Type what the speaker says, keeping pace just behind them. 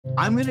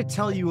I'm going to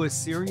tell you a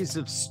series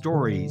of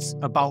stories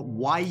about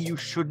why you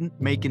shouldn't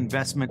make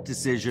investment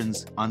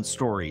decisions on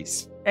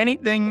stories.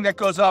 Anything that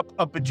goes up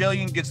a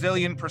bajillion,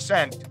 gazillion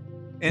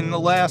 % in the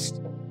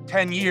last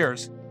 10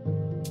 years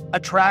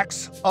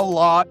attracts a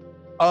lot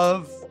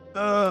of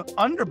the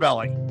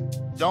underbelly.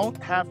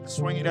 Don't have to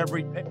swing at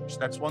every pitch.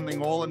 That's one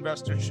thing all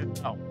investors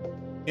should know.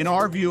 In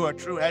our view, a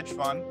true hedge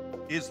fund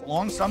is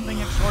long something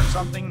and short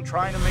something,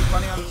 trying to make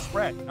money on the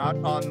spread, not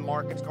on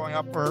markets going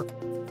up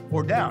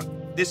or down.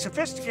 The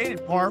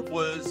sophisticated part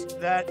was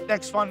that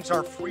index funds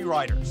are free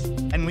riders,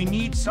 and we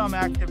need some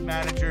active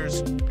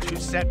managers to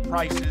set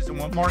prices, and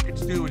what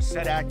markets do is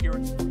set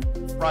accurate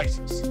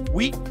prices.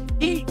 We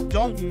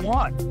don't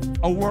want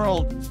a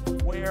world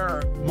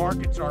where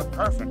markets are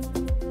perfect.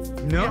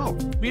 No.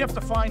 We have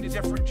to find a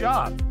different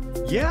job.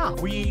 Yeah.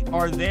 We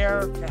are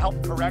there to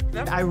help correct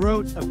them. I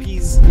wrote a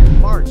piece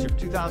in March of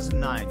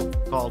 2009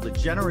 called A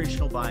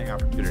Generational Buying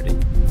Opportunity.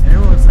 And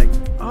everyone's like,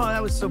 oh,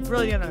 that was so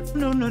brilliant.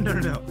 No.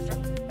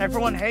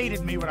 Everyone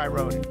hated me when I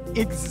wrote it.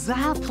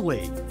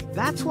 Exactly.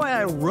 That's why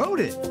I wrote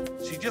it.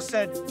 She just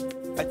said,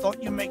 I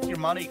thought you make your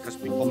money because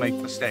people make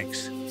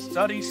mistakes.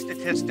 Study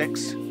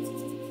statistics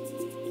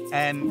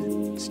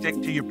and stick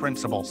to your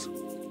principles.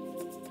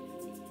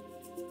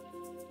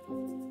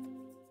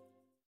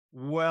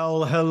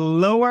 Well,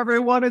 hello,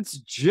 everyone. It's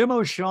Jim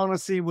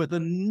O'Shaughnessy with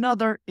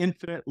another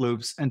Infinite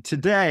Loops. And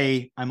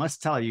today, I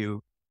must tell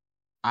you,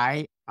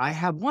 I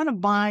have one of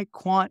my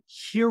quant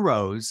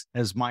heroes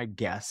as my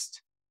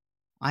guest.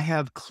 I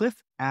have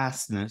Cliff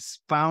Asness,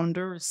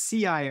 founder,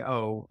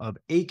 CIO of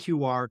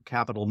AQR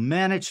Capital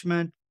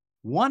Management,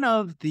 one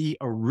of the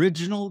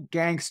original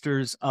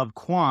gangsters of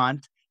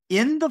quant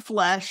in the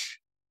flesh.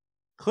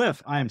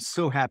 Cliff, I am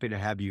so happy to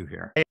have you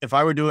here. If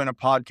I were doing a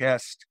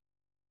podcast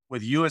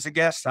with you as a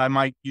guest, I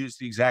might use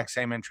the exact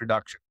same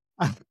introduction.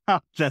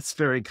 That's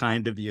very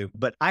kind of you.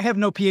 But I have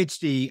no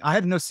PhD. I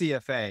have no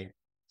CFA.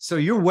 So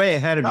you're way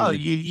ahead of me. No,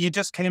 you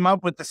just came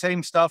up with the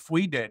same stuff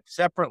we did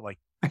separately.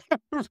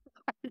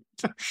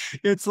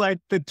 It's like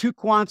the two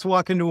quants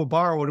walk into a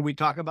bar. What do we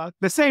talk about?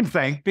 The same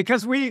thing,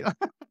 because we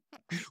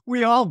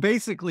all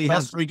basically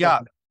have. We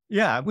got.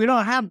 Yeah, we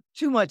don't have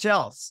too much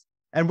else.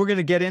 And we're going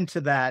to get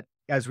into that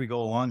as we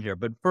go along here.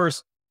 But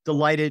first,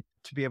 delighted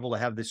to be able to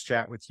have this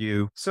chat with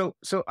you. So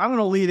I'm going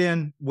to lead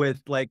in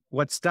with like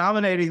what's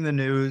dominating the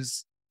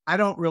news. I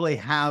don't really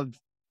have,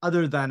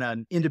 other than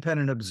an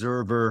independent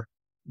observer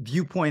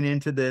viewpoint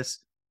into this,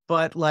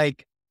 but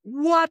like,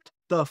 what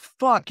the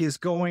fuck is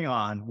going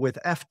on with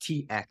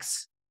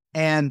FTX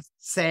and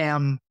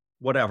Sam,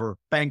 whatever,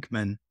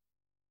 Bankman?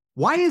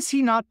 Why is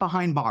he not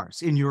behind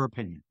bars, in your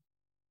opinion?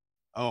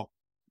 Oh,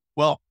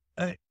 well,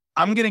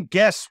 I'm going to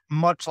guess,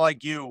 much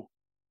like you,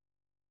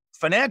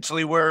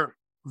 financially, we're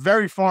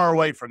very far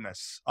away from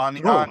this on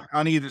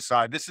either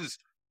side. This is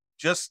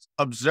just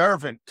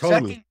observant.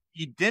 Totally. Second,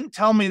 you didn't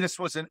tell me this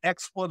was an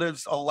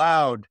expletives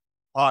allowed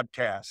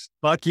podcast.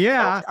 Fuck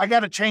yeah. I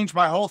got to change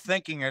my whole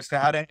thinking as to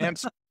how to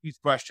answer these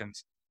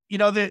questions. You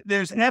know,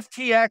 there's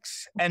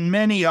FTX and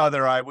many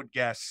other, I would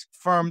guess,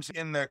 firms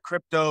in the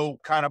crypto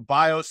kind of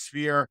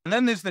biosphere. And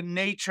then there's the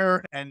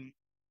nature and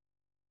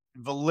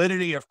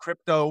validity of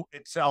crypto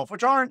itself,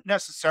 which aren't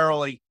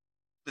necessarily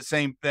the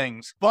same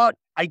things. But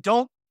I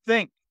don't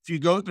think, if you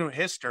go through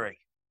history,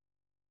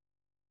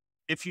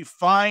 if you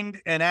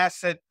find an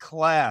asset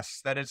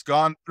class that has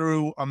gone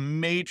through a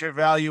major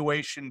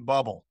valuation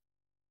bubble,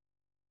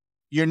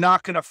 you're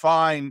not going to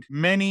find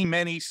many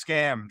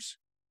scams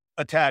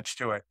attached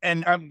to it.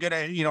 And I'm going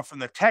to, from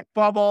the tech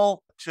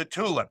bubble to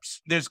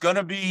tulips, there's going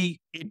to be,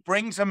 it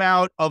brings them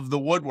out of the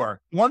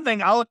woodwork. One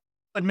thing I'll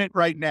admit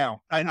right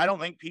now, I don't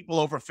think people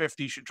over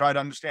 50 should try to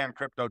understand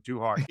crypto too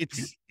hard.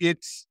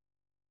 It's,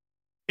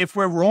 if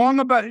we're wrong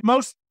about it,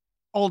 most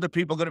older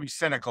people are going to be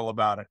cynical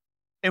about it.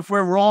 If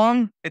we're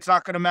wrong, it's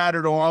not going to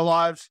matter to our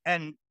lives.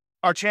 And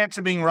our chance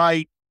of being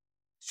right,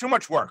 it's too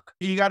much work.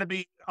 You got to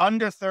be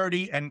under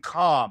 30 and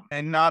calm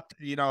and not,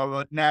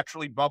 a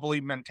naturally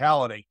bubbly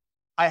mentality.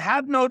 I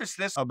have noticed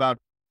this about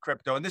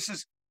crypto, and this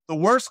is the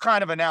worst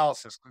kind of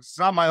analysis. It's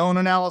not my own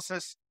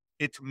analysis.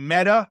 It's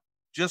meta,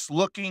 just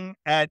looking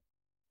at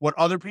what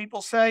other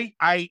people say.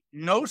 I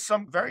know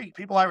some very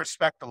people I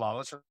respect a lot,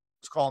 let's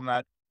call them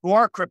that, who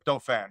are crypto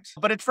fans,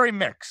 but it's very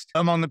mixed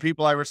among the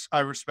people I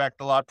respect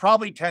a lot,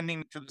 probably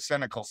tending to the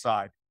cynical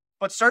side.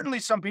 But certainly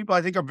some people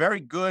I think are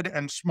very good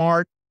and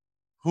smart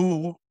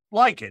who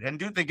like it and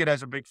do think it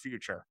has a big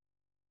future.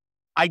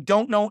 I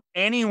don't know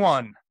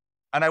anyone,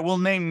 and I will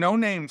name no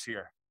names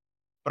here,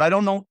 but I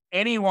don't know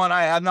anyone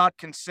I have not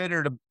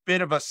considered a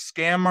bit of a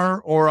scammer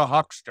or a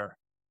huckster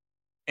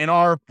in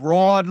our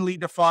broadly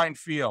defined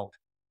field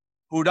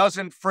who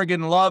doesn't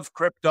friggin' love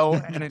crypto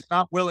and is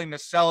not willing to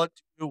sell it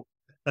to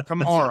you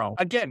tomorrow.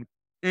 Again,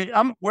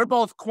 we're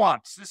both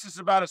quants. This is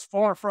about as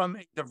far from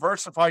a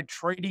diversified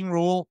trading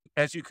rule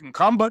as you can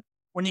come. But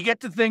when you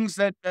get to things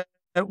that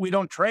we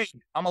don't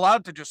trade, I'm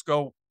allowed to just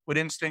go with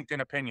instinct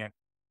and opinion.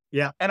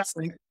 Yeah. And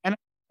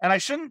I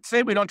shouldn't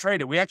say we don't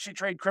trade it. We actually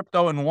trade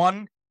crypto in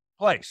one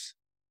place.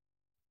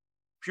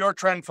 Pure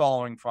trend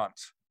following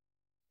funds.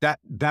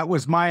 That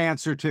was my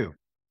answer too.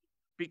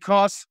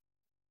 Because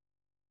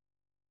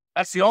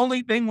that's the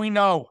only thing we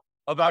know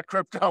about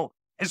crypto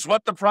is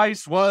what the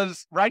price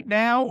was right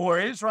now or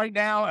is right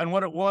now and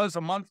what it was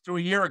a month to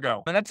a year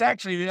ago. And that's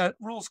actually, that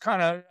rule's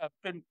kind of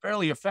been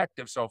fairly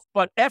effective.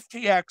 But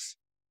FTX,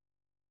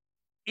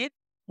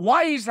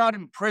 why he's not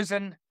in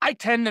prison, I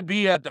tend to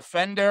be a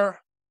defender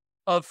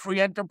of free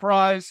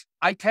enterprise.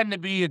 I tend to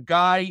be a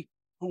guy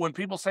who, when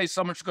people say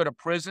someone should go to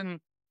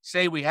prison,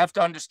 say we have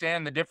to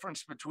understand the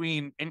difference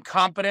between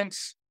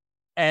incompetence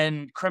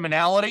and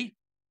criminality.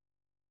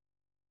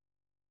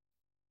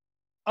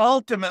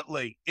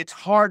 Ultimately, it's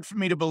hard for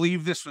me to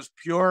believe this was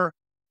pure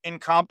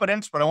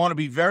incompetence, but I want to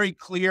be very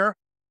clear,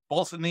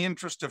 both in the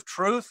interest of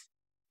truth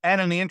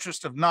and in the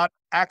interest of not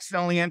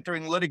accidentally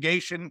entering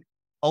litigation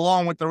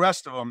along with the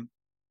rest of them.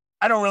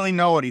 I don't really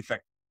know anything.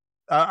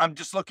 I'm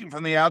just looking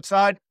from the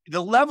outside.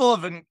 The level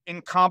of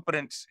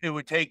incompetence it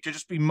would take to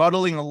just be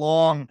muddling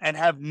along and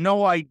have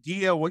no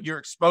idea what your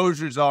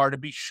exposures are, to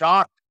be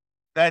shocked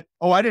that,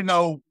 oh, I didn't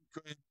know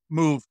you could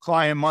move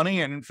client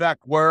money, and in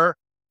fact, we're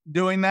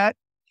doing that.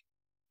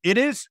 It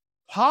is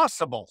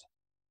possible,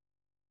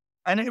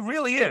 and it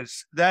really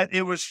is, that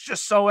it was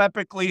just so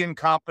epically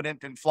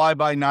incompetent and fly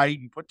by night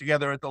and put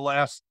together at the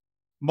last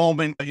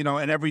moment,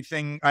 and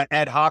everything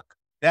ad hoc,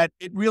 that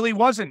it really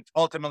wasn't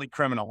ultimately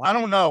criminal. I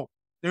don't know.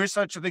 There is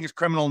such a thing as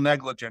criminal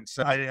negligence.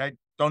 I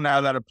don't know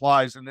how that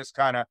applies in this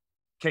kind of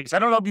case. I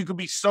don't know if you could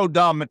be so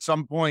dumb at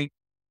some point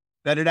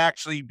that it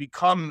actually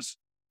becomes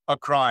a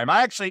crime.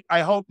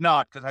 I hope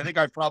not, because I think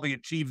I've probably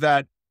achieved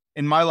that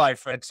in my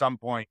life at some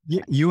point.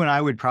 You and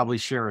I would probably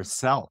share a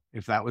cell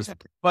if that was.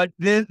 But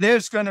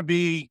there's going to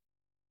be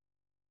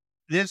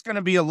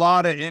a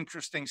lot of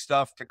interesting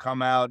stuff to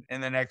come out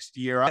in the next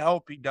year. I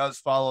hope he does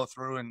follow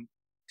through and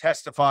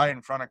testify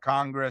in front of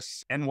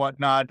Congress and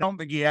whatnot. I don't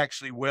think he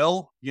actually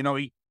will. He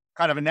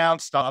kind of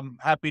announced, I'm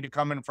happy to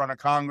come in front of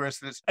Congress.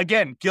 This,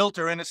 again, guilt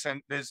or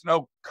innocent, there's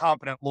no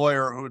competent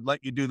lawyer who would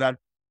let you do that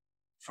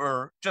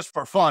just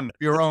for fun,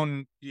 your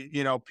own,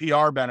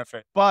 PR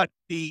benefit. But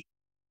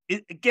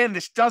again,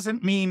 this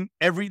doesn't mean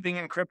everything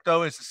in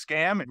crypto is a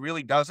scam. It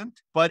really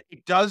doesn't. But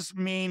it does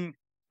mean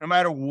no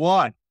matter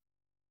what,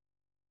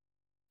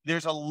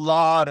 there's a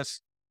lot of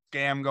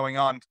scam going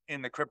on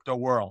in the crypto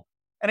world.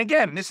 And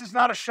again, this is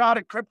not a shot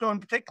at crypto in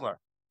particular.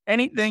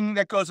 Anything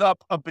that goes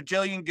up a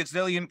bajillion,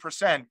 gazillion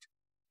 %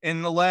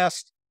 in the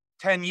last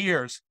 10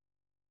 years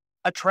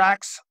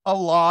attracts a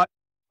lot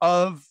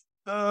of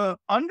the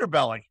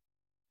underbelly.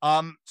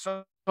 I'm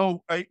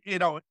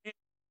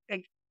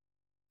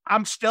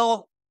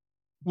still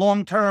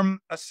long-term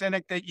a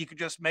cynic that you could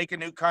just make a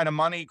new kind of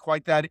money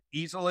quite that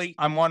easily.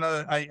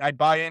 I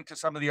buy into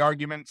some of the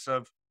arguments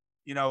of,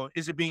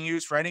 is it being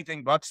used for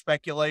anything but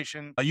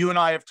speculation? You and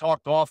I have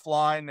talked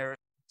offline. There are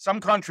some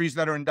countries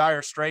that are in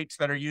dire straits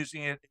that are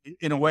using it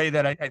in a way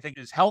that I think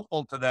is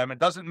helpful to them. It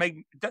doesn't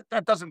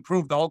that doesn't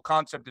prove the whole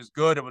concept is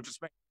good. It will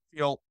just make you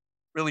feel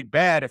really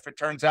bad if it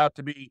turns out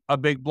to be a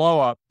big blow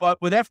up.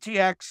 But with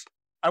FTX,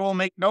 I will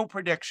make no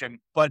prediction,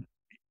 but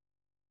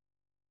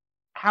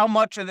how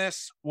much of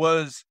this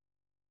was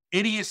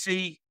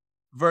idiocy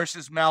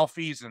versus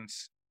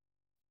malfeasance?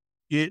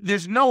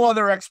 There's no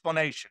other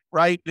explanation,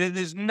 right?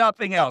 There's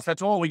nothing else.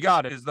 That's all we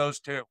got is those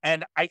two.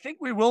 And I think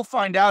we will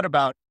find out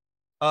about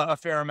a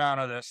fair amount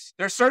of this.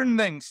 There's certain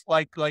things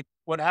like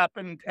what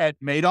happened at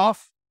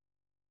Madoff.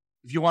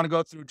 If you want to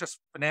go through just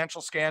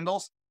financial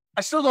scandals,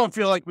 I still don't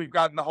feel like we've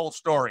gotten the whole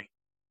story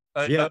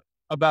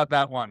about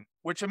that one,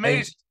 which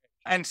amazes me.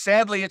 And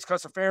sadly, it's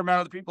because a fair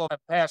amount of the people have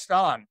passed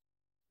on.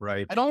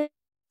 Right. I don't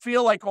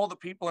feel like all the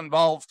people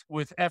involved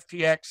with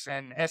FTX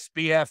and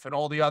SBF and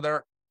all the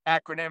other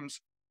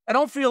acronyms, I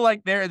don't feel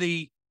like they're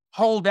the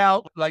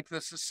holdout, like the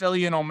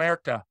Sicilian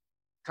Omerta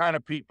kind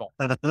of people.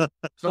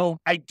 So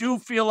I do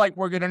feel like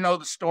we're going to know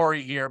the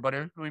story here, but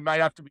we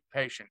might have to be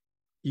patient.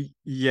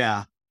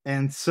 Yeah.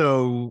 And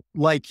so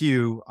like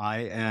you, I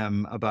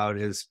am about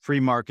as free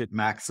market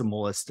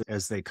maximalist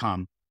as they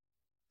come.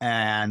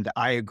 And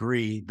I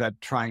agree that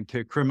trying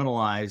to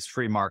criminalize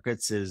free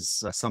markets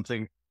is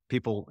something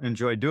people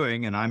enjoy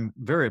doing, and I'm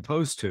very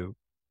opposed to.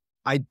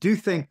 I do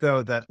think,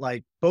 though, that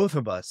like both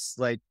of us,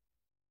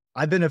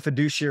 I've been a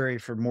fiduciary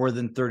for more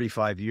than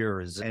 35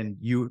 years, and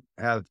you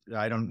have,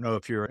 I don't know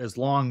if you're as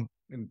long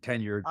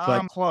tenured, but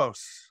I'm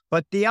close.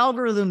 But the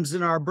algorithms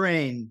in our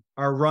brain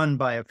are run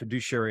by a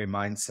fiduciary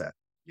mindset.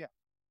 Yeah.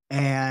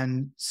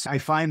 And I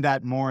find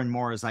that more and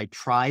more as I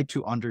try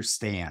to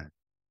understand,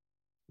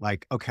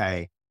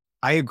 okay,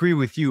 I agree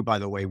with you, by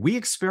the way. We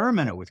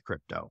experimented with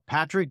crypto.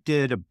 Patrick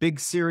did a big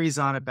series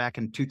on it back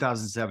in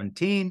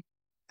 2017.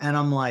 And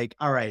I'm like,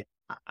 all right,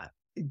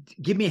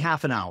 give me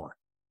half an hour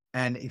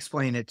and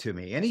explain it to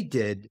me. And he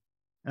did.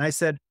 And I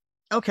said,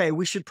 okay,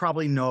 we should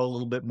probably know a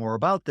little bit more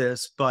about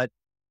this. But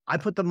I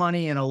put the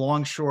money in a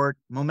long, short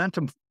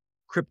momentum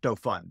crypto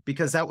fund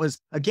because that was,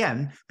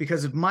 again,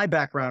 because of my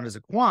background as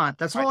a quant,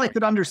 that's all I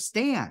could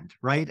understand,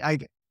 right?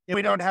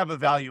 We don't have a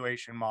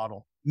valuation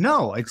model.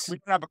 No, it's We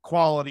don't have a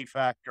quality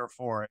factor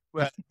for it.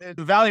 But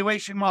the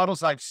valuation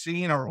models I've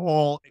seen are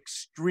all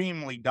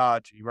extremely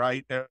dodgy,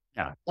 right? They're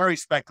yeah, very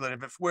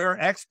speculative. If we're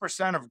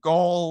X% of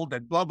gold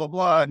and blah, blah,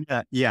 blah.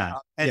 yeah,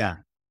 And, yeah.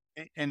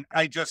 and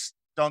I just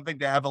don't think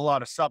they have a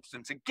lot of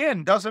substance.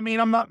 Again, doesn't mean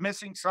I'm not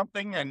missing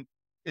something and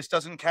this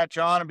doesn't catch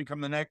on and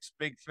become the next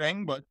big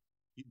thing, but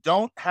you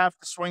don't have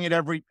to swing at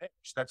every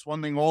pitch. That's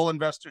one thing all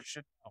investors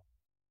should know.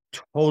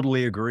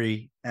 Totally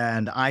agree.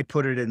 And I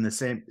put it in the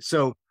same.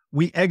 So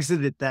we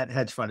exited that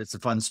hedge fund. It's a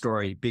fun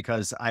story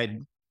because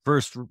I'd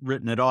first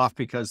written it off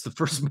because the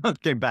first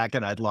month came back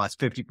and I'd lost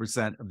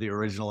 50% of the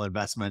original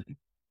investment.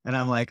 And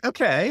I'm like,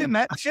 okay. And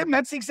Jim,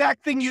 that's the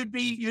exact thing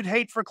you'd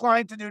hate for a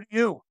client to do to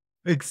you.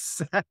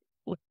 Exactly.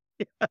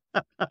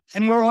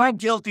 And we're all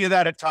guilty of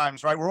that at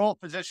times, right? We're all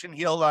physician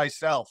heal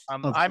thyself.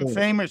 Of I'm course.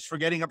 famous for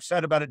getting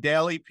upset about a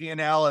daily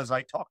P&L as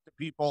I talk to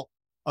people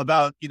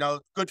about,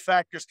 good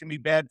factors can be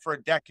bad for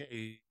a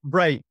decade.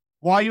 Right.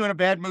 Why are you in a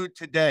bad mood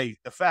today?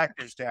 The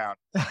factor's down.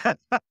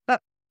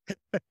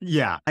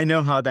 Yeah, I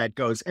know how that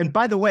goes. And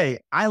by the way,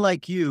 I,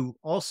 like you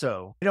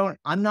also,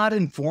 I'm not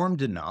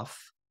informed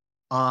enough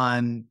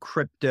on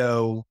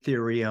crypto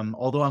Ethereum,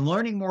 although I'm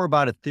learning more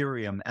about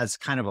Ethereum as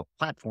kind of a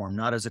platform,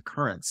 not as a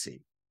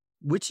currency,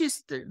 which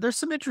is, there's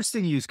some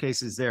interesting use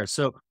cases there.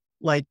 So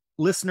like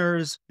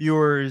listeners,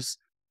 viewers,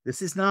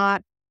 this is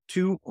not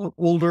two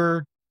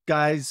older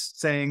guys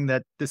saying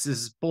that this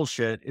is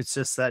bullshit. It's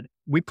just that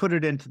we put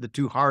it into the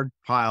too hard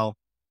pile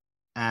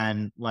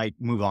and like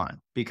move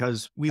on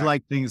because we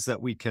like things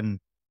that we can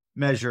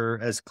measure,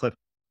 as Cliff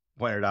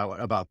pointed out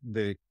about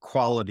the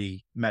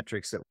quality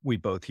metrics that we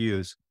both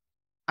use.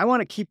 I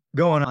want to keep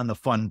going on the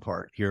fun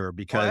part here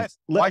because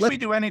why should we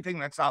do anything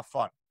that's not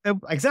fun?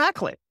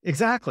 Exactly.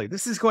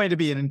 This is going to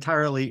be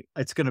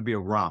it's going to be a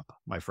romp,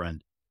 my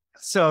friend.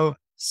 So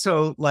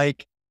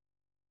like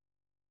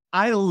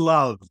I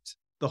loved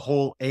the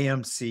whole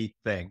AMC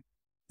thing.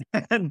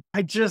 And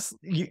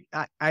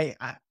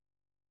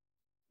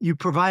you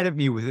provided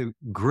me with a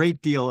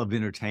great deal of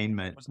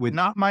entertainment. With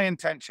not my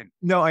intention.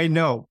 No, I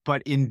know,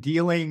 but in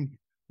dealing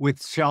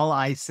with, shall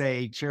I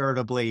say,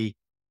 charitably,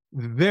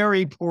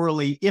 very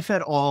poorly, if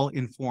at all,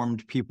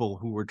 informed people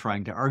who were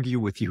trying to argue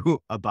with you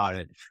about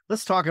it.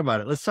 Let's talk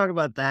about it. Let's talk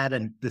about that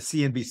and the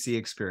CNBC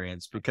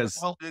experience because.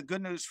 Well, the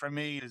good news for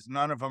me is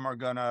none of them are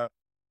going to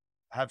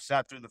have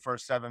sat through the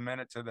first 7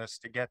 minutes of this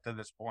to get to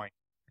this point.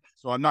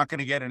 So I'm not going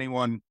to get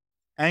anyone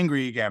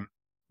angry again.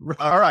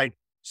 All right.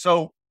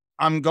 So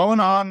I'm going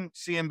on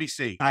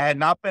CNBC. I had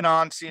not been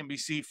on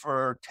CNBC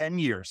for 10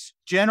 years.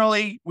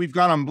 Generally, we've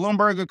gone on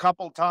Bloomberg a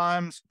couple of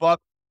times, but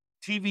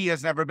TV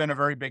has never been a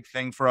very big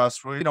thing for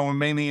us. We're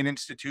mainly an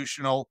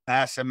institutional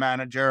asset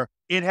manager.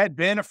 It had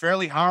been a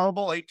fairly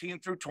horrible 18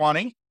 through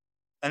 20.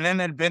 And then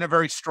it had been a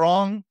very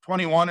strong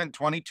 21 and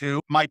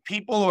 22. My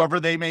people, whoever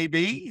they may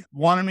be,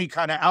 wanted me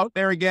kind of out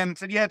there again and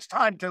said, yeah, it's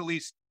time to at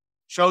least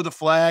show the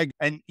flag.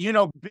 And,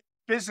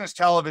 business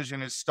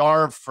television is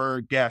starved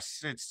for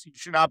guests. You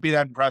should not be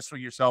that impressed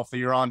with yourself that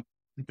you're on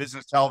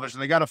business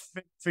television. They got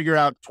to figure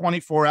out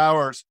 24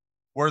 hours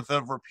worth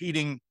of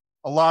repeating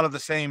a lot of the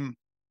same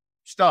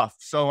stuff.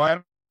 So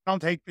I'm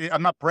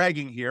not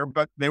bragging here,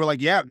 but they were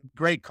like, yeah,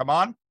 great, come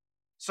on.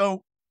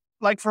 So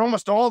like for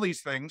almost all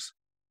these things,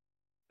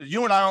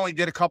 you and I only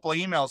did a couple of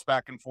emails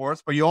back and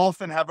forth, but you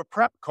often have a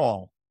prep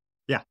call.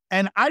 Yeah.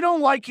 And I don't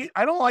like it.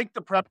 I don't like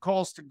the prep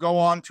calls to go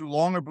on too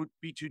long or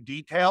be too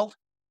detailed.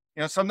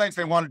 Sometimes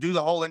they want to do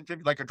the whole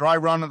interview, like a dry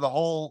run of the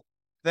whole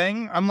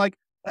thing. I'm like,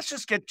 let's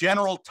just get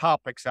general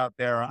topics out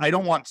there. I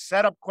don't want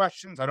setup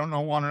questions. I don't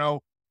want to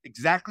know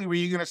exactly what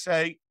you're going to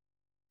say.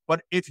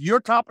 But if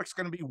your topic's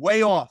going to be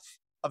way off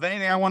of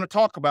anything I want to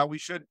talk about, we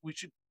should,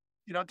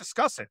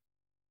 discuss it.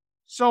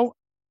 So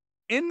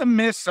in the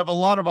midst of a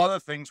lot of other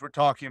things we're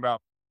talking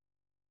about,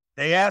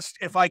 they asked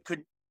if I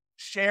could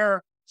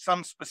share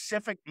some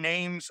specific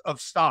names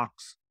of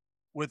stocks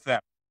with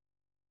them.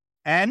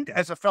 And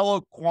as a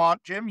fellow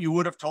quant, Jim, you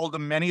would have told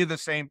them many of the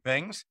same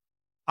things.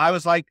 I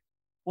was like,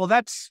 well,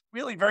 that's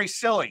really very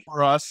silly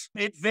for us.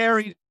 It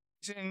varies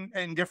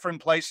in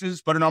different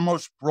places, but in our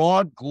most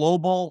broad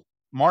global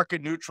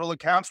market neutral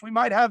accounts, we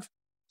might have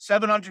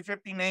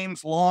 750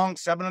 names long,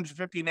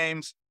 750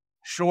 names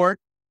short.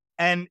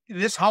 And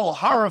this will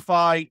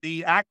horrify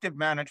the active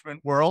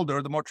management world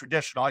or the more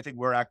traditional, I think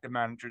we're active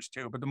managers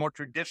too, but the more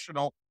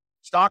traditional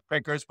stock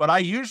pickers, but I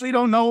usually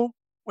don't know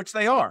which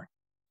they are.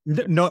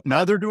 No,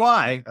 neither do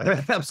I.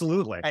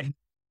 Absolutely. And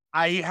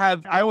I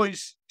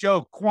always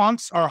joke,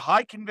 quants are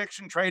high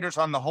conviction traders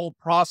on the whole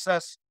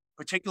process,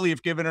 particularly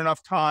if given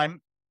enough time.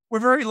 We're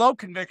very low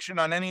conviction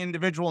on any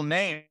individual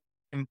name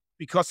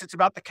because it's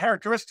about the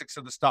characteristics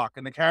of the stock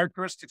and the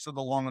characteristics of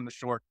the long and the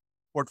short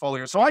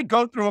portfolio. So I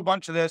go through a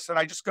bunch of this and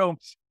I just go,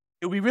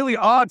 it would be really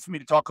odd for me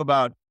to talk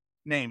about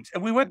names.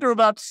 And we went through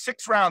about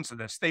 6 rounds of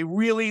this. They're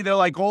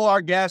like, all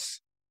our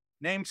guests,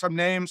 name some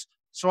names.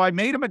 So I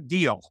made them a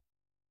deal.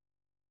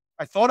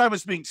 I thought I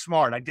was being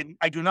smart. I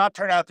do not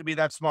turn out to be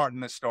that smart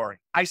in this story.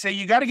 I say,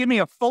 you got to give me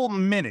a full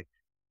minute.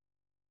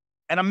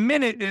 And a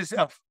minute is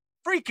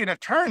freaking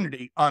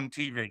eternity on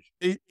TV.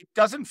 It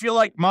doesn't feel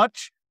like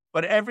much,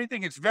 but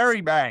everything is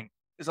very bang.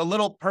 There's a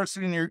little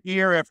person in your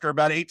ear after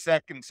about 8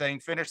 seconds saying,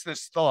 finish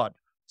this thought.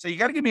 So you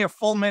got to give me a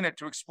full minute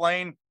to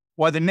explain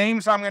why the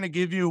names I'm going to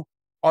give you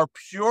are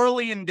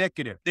purely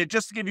indicative. They're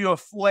just to give you a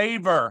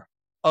flavor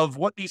of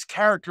what these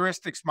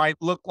characteristics might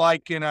look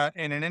like in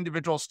an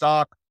individual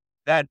stock,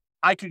 that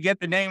I could get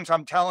the names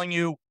I'm telling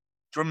you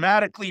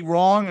dramatically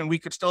wrong and we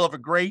could still have a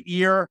great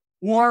year,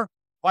 or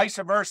vice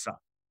versa.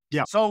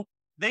 Yeah. So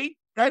I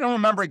don't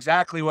remember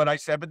exactly what I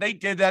said, but they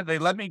did that. They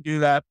let me do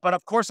that. But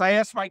of course, I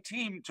asked my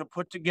team to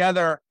put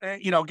together,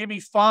 give me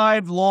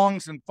 5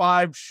 longs and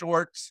 5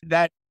 shorts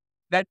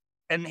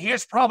and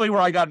here's probably where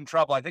I got in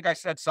trouble. I think I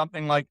said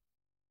something like,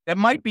 that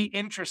might be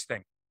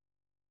interesting.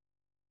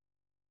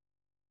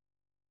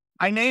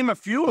 I name a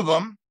few of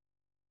them.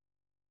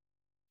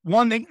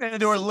 One thing,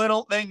 there were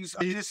little things.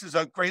 This is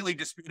a greatly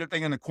disputed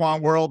thing in the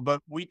quant world,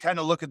 but we tend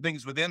to look at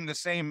things within the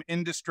same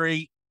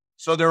industry.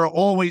 So there are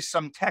always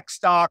some tech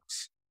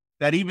stocks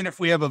that even if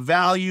we have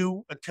a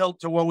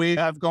tilt to what we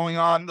have going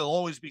on, there'll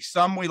always be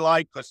some we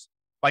like because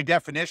by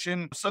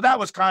definition. So that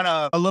was kind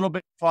of a little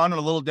bit fun and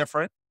a little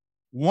different.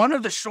 One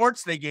of the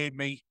shorts they gave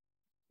me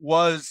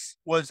was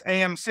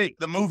AMC,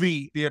 the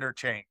movie theater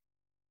chain.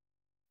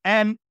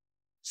 And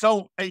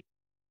so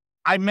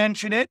I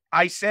mention it.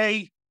 I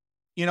say,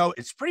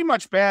 it's pretty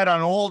much bad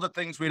on all the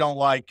things we don't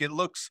like. It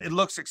looks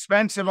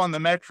expensive on the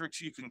metrics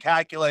you can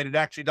calculate. It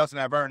actually doesn't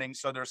have earnings,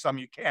 so there's some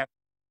you can't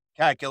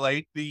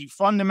calculate. The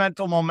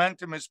fundamental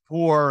momentum is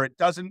poor. It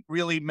doesn't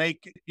really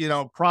make,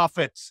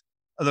 profits.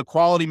 The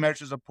quality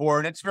measures are poor,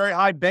 and it's very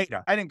high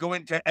beta. I didn't go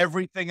into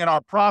everything in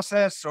our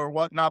process or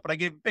whatnot, but I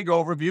gave a big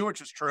overview,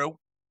 which is true.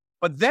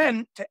 But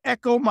then to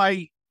echo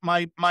my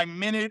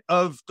minute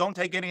of don't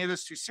take any of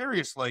this too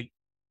seriously,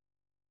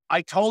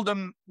 I told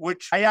them,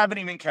 which I haven't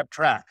even kept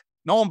track.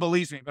 No one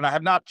believes me, but I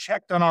have not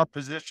checked on our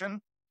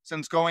position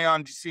since going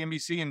on to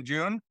CNBC in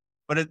June.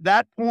 But at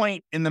that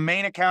point in the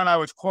main account I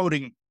was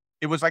quoting,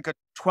 it was like a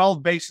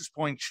 12 basis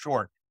point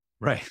short.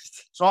 Right.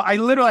 So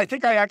I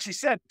think I actually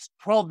said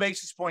 12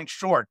 basis points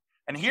short.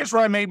 And here's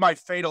where I made my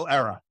fatal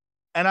error.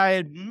 And I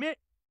admit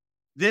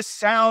this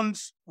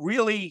sounds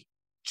really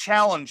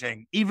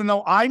challenging, even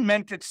though I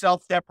meant it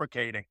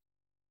self-deprecating.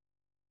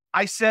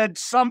 I said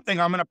something,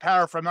 I'm going to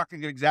paraphrase, I'm not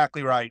going to get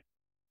exactly right.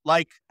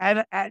 Like,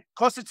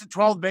 plus it's a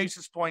 12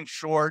 basis points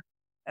short.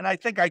 And I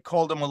think I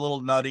called him a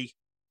little nutty.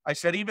 I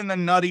said, even the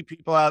nutty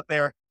people out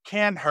there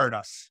can hurt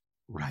us.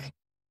 Right.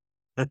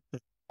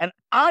 And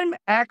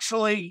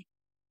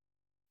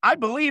I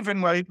believe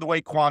in the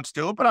way quants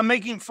do it, but I'm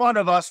making fun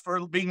of us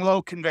for being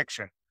low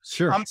conviction.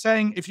 Sure. I'm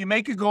saying if you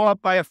make it go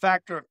up by a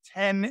factor of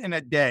 10 in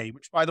a day,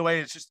 which by the way,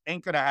 it's just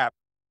ain't going to happen.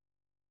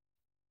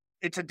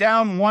 It's a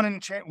down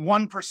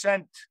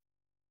 1%-ish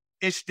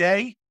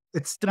day.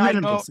 It's de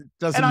minimis. It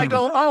doesn't. And I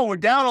go, oh, we're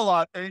down a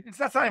lot.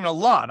 That's not even a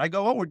lot. I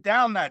go, oh, we're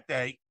down that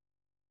day.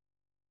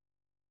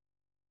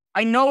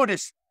 I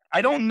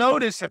don't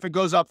notice if it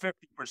goes up 50%.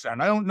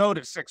 I don't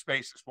notice 6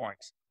 basis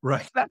points.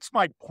 Right. That's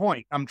my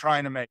point I'm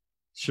trying to make.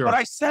 Sure. But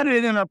I said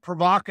it in a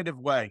provocative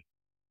way.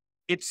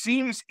 It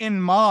seems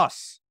in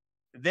MOASS,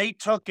 they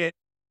took it,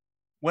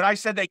 when I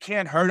said they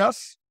can't hurt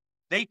us,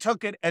 they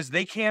took it as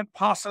they can't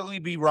possibly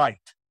be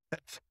right.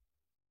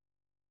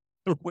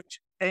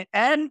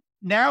 And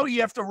now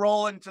you have to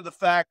roll into the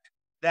fact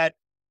that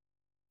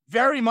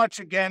very much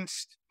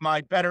against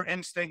my better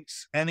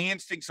instincts and the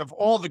instincts of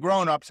all the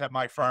grown-ups at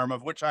my firm,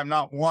 of which I'm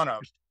not one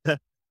of,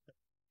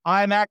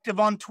 I'm active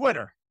on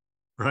Twitter.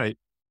 Right.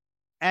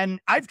 And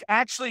I've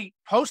actually,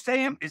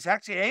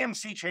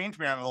 AMC changed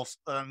me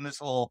on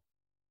this little.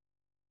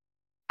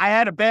 I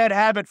had a bad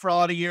habit for a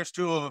lot of years,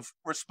 too, of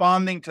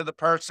responding to the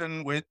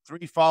person with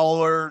 3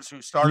 followers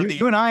who started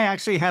You and I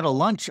actually had a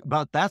lunch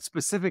about that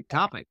specific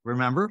topic,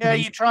 remember? Yeah,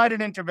 you tried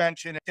an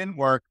intervention. It didn't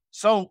work.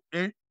 So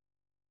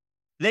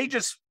they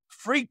just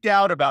freaked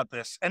out about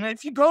this. And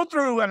if you go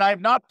through, and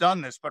I've not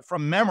done this, but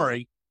from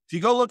memory, if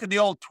you go look at the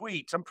old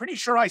tweets, I'm pretty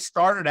sure I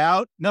started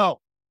out. No,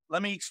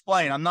 let me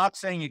explain. I'm not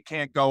saying it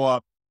can't go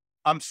up.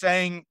 I'm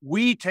saying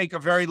we take a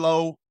very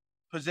low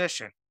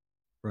position.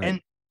 Right.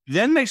 And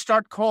then they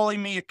start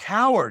calling me a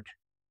coward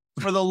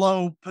for the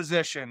low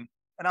position.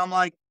 And I'm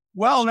like,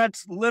 well,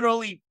 that's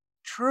literally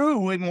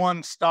true in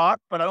one stock,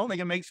 but I don't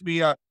think it makes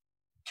me a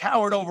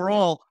coward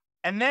overall.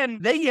 And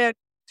then they get,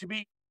 to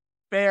be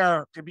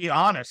fair, to be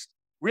honest,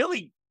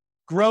 really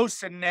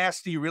gross and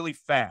nasty really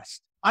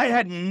fast. I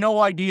had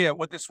no idea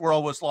what this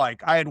world was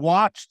like. I had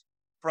watched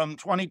from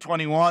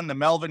 2021, the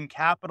Melvin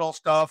Capital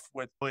stuff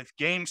with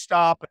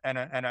GameStop and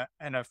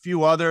a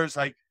few others.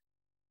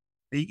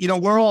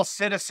 We're all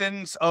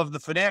citizens of the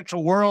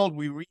financial world.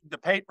 We read the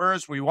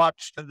papers, we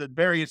watch the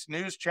various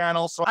news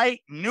channels. So I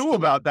knew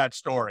about that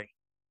story,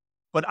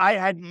 but I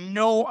had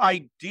no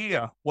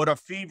idea what a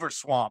fever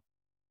swamp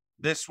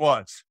this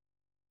was.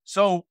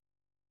 So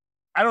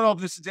I don't know if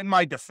this is in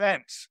my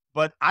defense,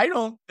 but I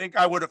don't think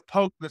I would have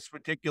poked this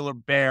particular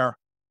bear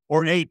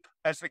or ape,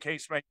 as the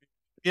case may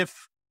be.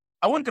 If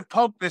I wouldn't have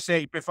poked this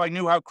ape if I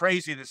knew how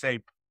crazy this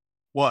ape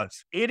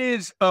was. It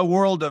is a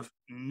world of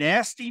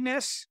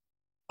nastiness,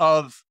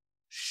 of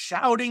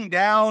shouting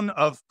down,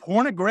 of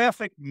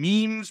pornographic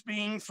memes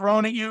being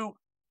thrown at you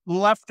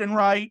left and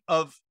right,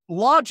 of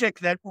logic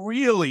that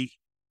really,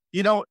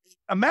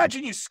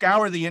 imagine you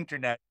scour the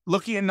internet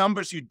looking at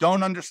numbers you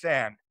don't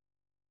understand.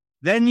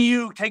 Then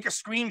you take a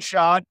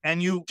screenshot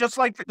and you, just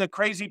like the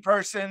crazy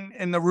person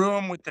in the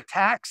room with the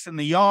tacks and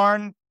the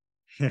yarn,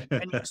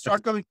 and you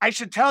start going, I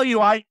should tell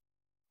you, I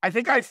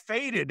think I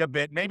faded a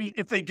bit. Maybe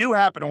if they do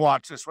happen to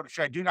watch this, which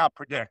I do not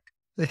predict.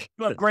 You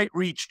have great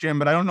reach, Jim,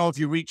 but I don't know if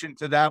you reach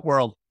into that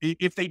world.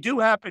 If they do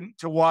happen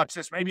to watch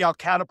this, maybe I'll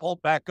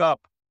catapult back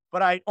up.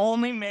 But I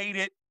only made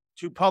it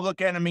to public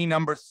enemy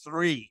number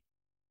 3,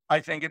 I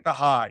think, at the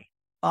high.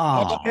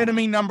 Public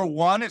enemy number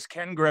 1 is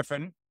Ken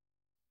Griffin.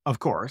 Of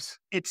course.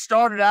 It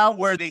started out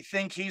where they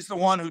think he's the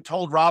one who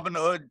told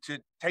Robinhood to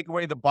take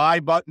away the buy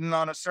button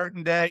on a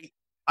certain day.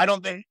 I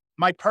don't think,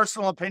 my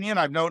personal opinion,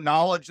 I have no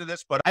knowledge of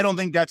this, but I don't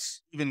think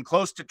that's even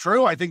close to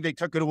true. I think they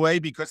took it away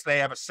because they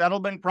have a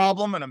settlement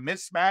problem and a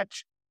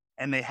mismatch,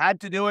 and they had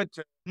to do it.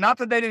 Not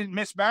that they didn't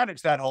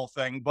mismanage that whole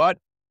thing, but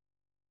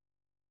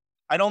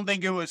I don't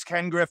think it was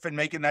Ken Griffin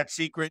making that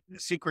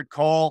secret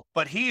call,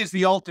 but he is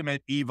the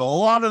ultimate evil. A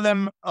lot of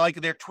them,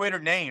 like their Twitter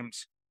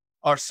names,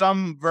 are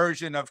some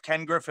version of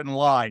Ken Griffin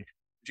lied,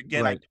 which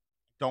again, right. I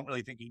don't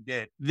really think he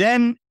did.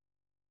 Then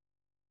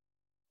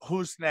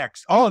who's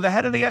next? Oh, the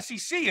head of the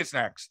SEC is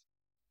next.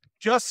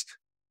 Just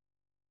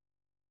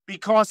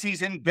because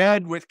he's in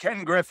bed with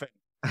Ken Griffin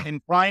and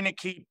trying to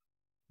keep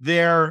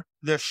the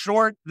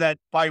short that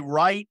by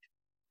right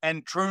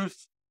and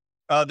truth,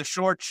 the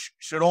shorts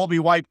should all be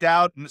wiped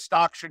out and the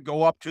stock should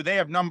go up to, they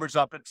have numbers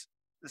up.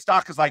 The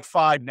stock is like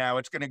 5 now.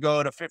 It's going to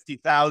go to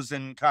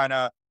 50,000 kind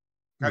of.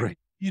 Right.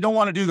 You don't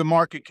want to do the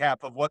market cap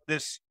of what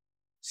this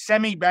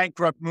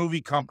semi-bankrupt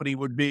movie company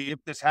would be if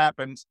this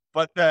happens.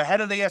 But the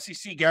head of the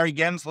SEC, Gary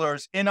Gensler,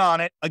 is in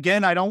on it.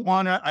 Again, I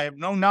have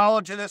no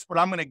knowledge of this, but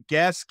I'm going to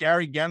guess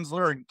Gary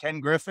Gensler and Ken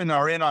Griffin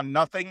are in on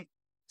nothing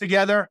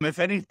together. If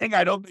anything,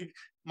 I don't think,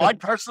 my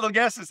personal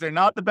guess is they're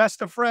not the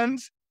best of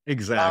friends.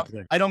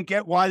 Exactly. I don't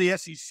get why the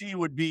SEC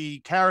would be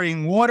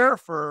carrying water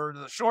for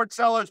the short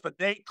sellers, but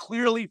they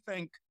clearly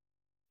think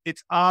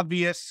it's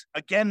obvious.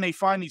 Again, they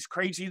find these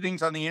crazy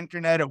things on the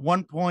internet. At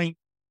one point,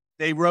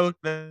 they wrote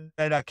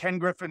that Ken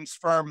Griffin's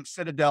firm,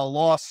 Citadel,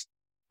 lost,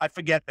 I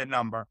forget the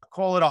number,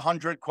 call it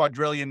 $100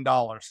 quadrillion.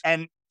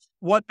 And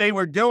what they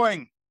were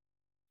doing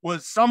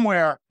was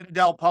somewhere,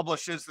 Citadel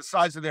publishes the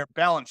size of their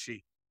balance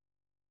sheet.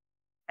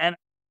 And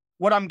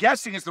what I'm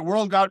guessing is the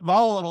world got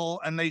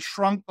volatile and they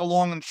shrunk the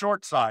long and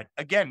short side.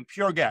 Again,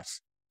 pure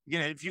guess.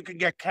 If you can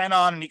get Ken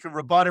on and he can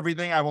rebut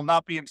everything, I will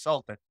not be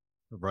insulted.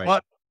 Right.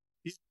 But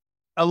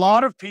a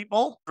lot of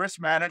people, risk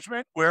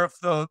management, where if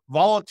the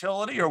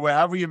volatility or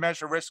wherever you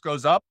measure risk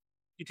goes up,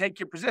 you take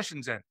your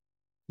positions in.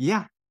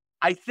 Yeah.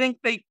 I think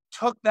they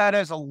took that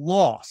as a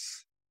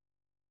loss.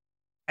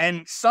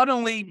 And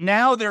suddenly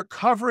now they're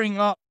covering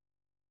up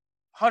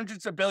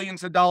hundreds of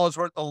billions of dollars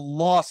worth of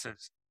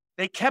losses.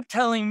 They kept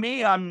telling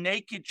me I'm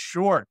naked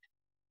short.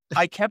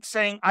 I kept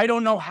saying, I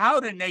don't know how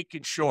to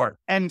naked short.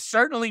 And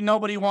certainly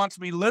nobody wants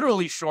me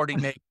literally shorting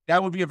naked.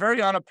 That would be a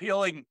very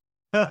unappealing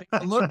thing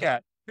to look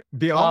at.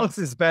 Be almost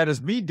as bad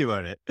as me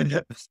doing it.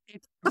 It's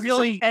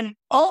really, and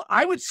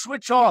I would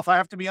switch off, I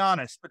have to be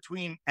honest,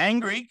 between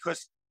angry,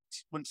 because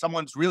when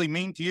someone's really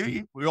mean to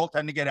you, we all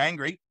tend to get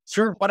angry.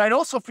 Sure. But I'd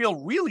also feel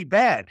really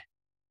bad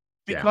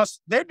because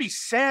there'd be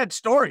sad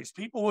stories.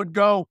 People would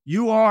go,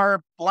 you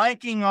are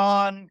blanking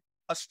on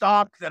a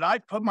stock that I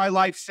put my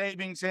life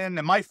savings in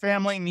and my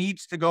family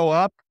needs to go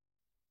up.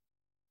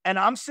 And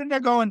I'm sitting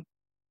there going,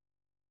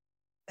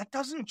 that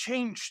doesn't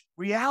change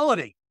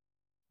reality.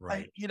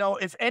 Right.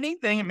 If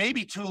anything, it may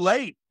be too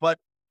late, but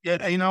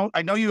I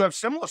know you have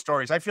similar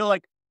stories. I feel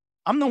like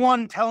I'm the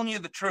one telling you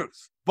the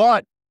truth,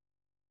 but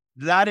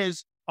that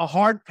is a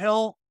hard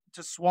pill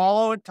to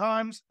swallow at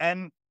times.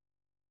 And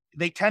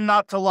they tend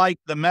not to like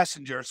the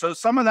messenger. So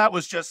some of that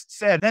was just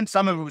said, then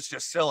some of it was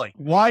just silly.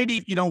 Why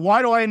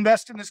do I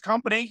invest in this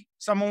company?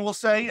 Someone will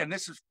say, and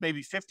this is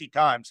maybe 50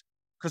 times,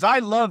 because I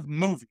love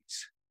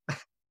movies.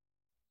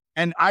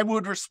 And I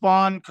would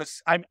respond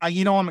because I'm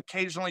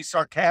occasionally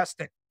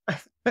sarcastic.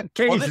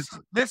 Well,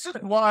 this is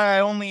why I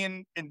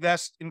only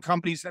invest in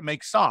companies that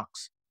make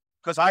socks,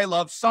 because I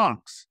love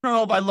socks. I don't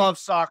know if I love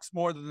socks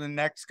more than the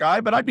next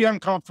guy, but I'd be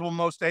uncomfortable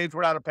most days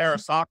without a pair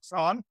of socks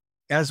on.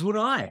 As would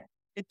I.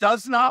 It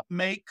does not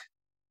make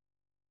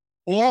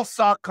all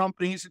sock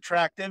companies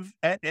attractive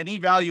at any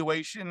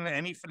valuation,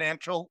 any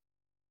financial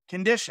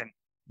condition.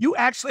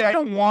 I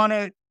don't want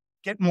to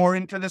get more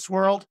into this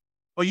world,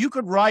 but you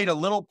could write a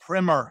little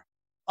primer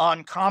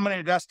on common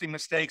investing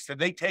mistakes that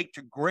they take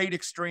to great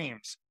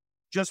extremes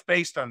just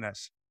based on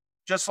this.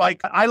 Just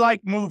like I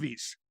like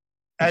movies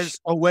as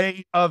a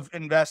way of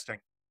investing.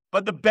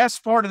 But the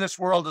best part of this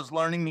world is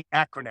learning the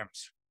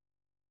acronyms.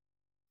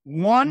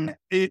 One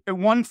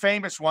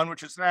famous one,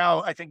 which is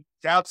now, I think,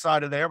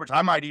 outside of there, which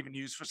I might even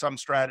use for some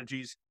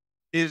strategies,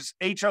 is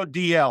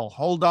HODL,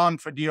 hold on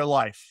for dear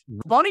life.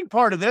 The funny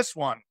part of this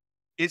one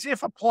is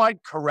if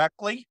applied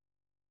correctly,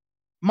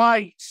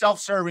 my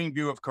self-serving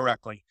view of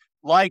correctly,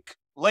 like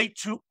late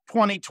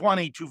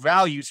 2020 to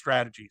value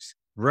strategies.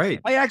 Right.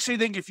 I actually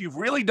think if you've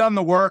really done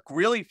the work,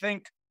 really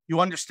think you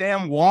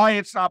understand why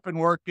it's not been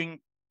working,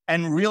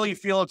 and really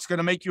feel it's going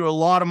to make you a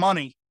lot of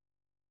money,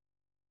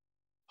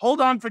 hold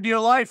on for dear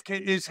life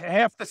is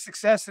half the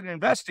success in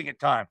investing at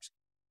times.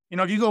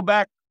 If you go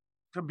back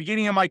to the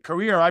beginning of my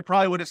career, I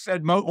probably would have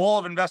said all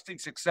of investing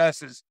success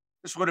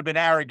this would have been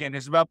arrogant,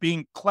 is about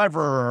being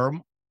cleverer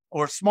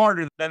or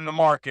smarter than the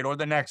market or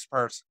the next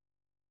person.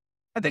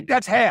 I think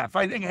that's half.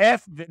 I think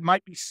half of it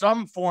might be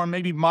some form,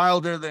 maybe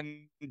milder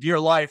than dear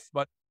life,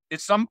 but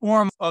it's some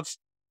form of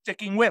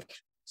sticking with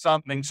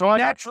something. So I'm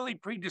naturally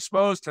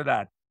predisposed to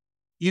that.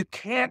 You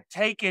can't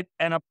take it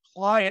and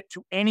apply it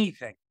to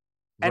anything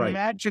and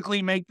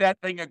magically make that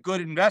thing a good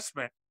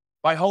investment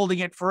by holding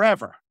it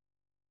forever,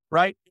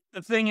 right?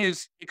 The thing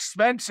is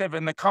expensive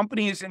and the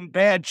company is in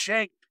bad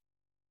shape.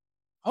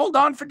 Hold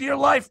on for dear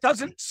life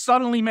doesn't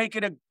suddenly make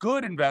it a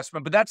good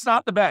investment, but that's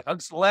not the best.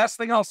 That's the last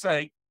thing I'll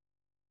say.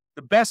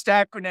 The best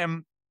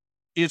acronym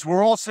is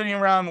we're all sitting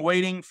around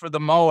waiting for the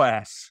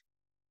MOASS.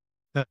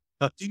 Do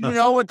you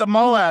know what the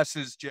MOASS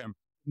is, Jim?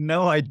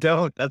 No, I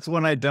don't. That's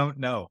one I don't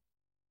know.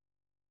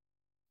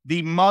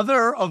 The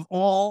mother of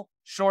all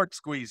short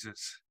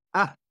squeezes.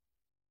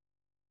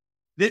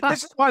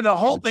 This is why the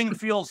whole thing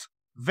feels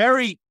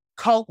very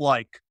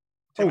cult-like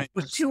to me.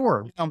 For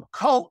sure.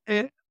 Cult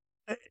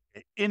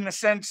in the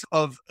sense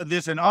of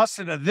there's an us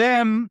and a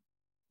them.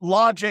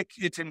 Logic,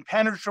 it's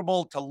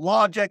impenetrable to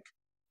logic,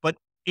 but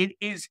it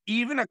is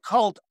even a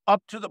cult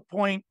up to the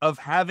point of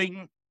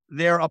having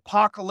their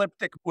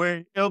apocalyptic,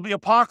 where it'll be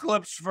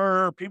apocalypse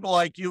for people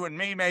like you and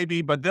me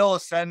maybe, but they'll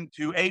ascend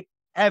to ape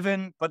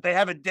heaven, but they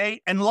have a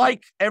date. And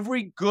like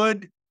every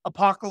good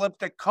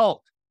apocalyptic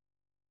cult,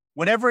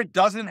 whenever it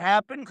doesn't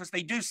happen, because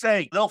they do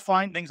say they'll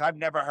find things I've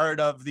never heard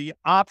of. The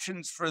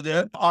options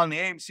on the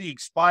AMC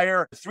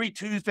expire 3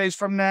 Tuesdays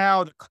from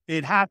now.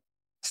 It has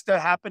to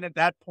happen at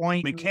that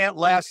point. It can't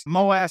last.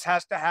 MOASS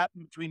has to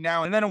happen between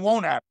now and then. It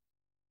won't happen.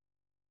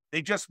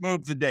 They just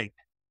moved the date.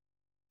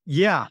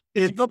 Yeah.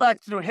 If you go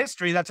back through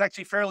history, that's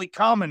actually fairly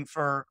common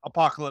for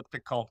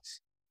apocalyptic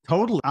cults.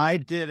 Totally. I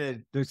did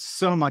it. There's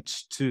so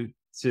much to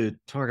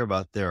talk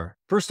about there.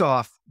 First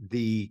off,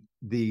 the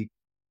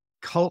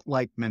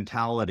cult-like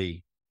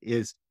mentality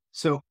is,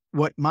 so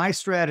what my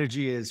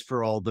strategy is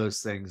for all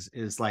those things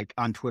is, like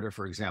on Twitter,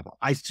 for example,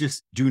 I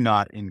just do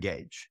not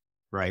engage,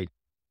 right?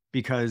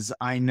 Because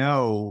I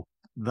know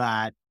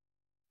that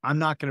I'm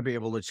not going to be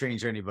able to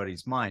change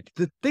anybody's mind.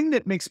 The thing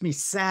that makes me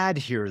sad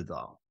here,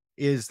 though,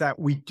 is that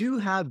we do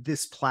have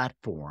this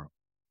platform,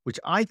 which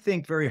I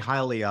think very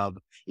highly of,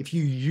 if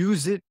you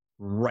use it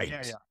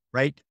right,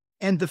 right?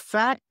 And the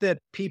fact that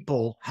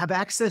people have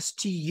access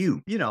to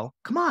you,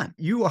 come on,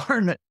 you are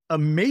an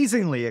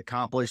amazingly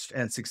accomplished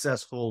and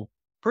successful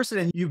person,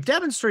 and you've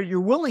demonstrated your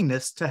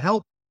willingness to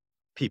help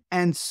people.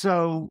 And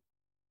so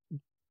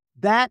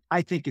that,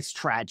 I think, is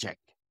tragic.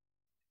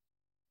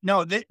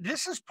 No,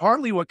 this is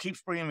partly what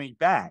keeps bringing me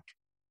back.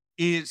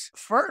 Is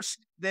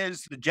first,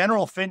 there's the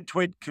general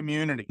FinTwit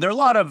community. There are a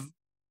lot of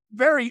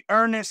very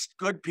earnest,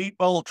 good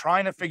people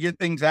trying to figure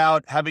things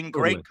out, having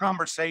great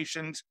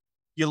conversations.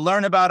 You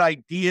learn about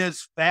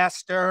ideas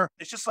faster.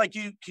 It's just like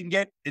you can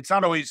it's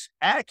not always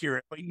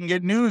accurate, but you can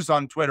get news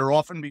on Twitter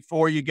often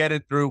before you get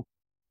it through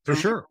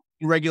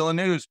regular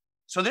news.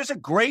 So there's a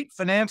great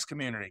finance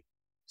community.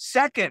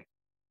 Second,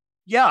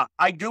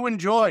 I do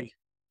enjoy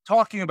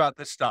talking about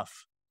this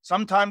stuff,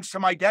 sometimes to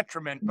my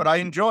detriment, but I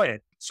enjoy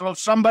it. So if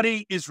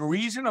somebody is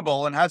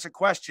reasonable and has a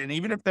question,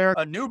 even if they're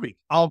a newbie,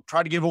 I'll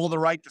try to give all the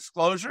right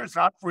disclosure. It's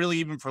not really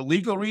even for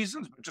legal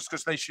reasons, but just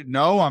because they should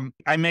know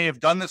I may have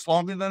done this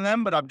longer than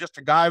them, but I'm just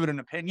a guy with an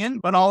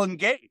opinion, but I'll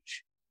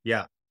engage.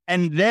 Yeah.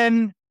 And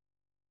then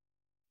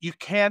you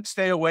can't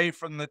stay away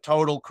from the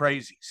total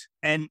crazies.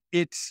 And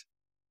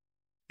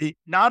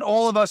not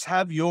all of us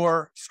have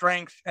your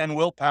strength and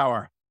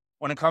willpower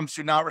when it comes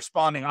to not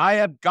responding. I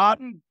have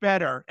gotten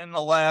better in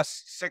the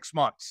last 6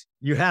 months.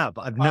 You have.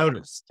 I've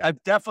noticed.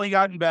 I've definitely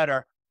gotten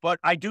better, but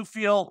I do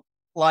feel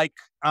like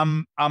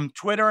I'm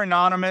Twitter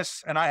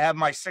anonymous and I have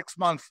my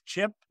 6-month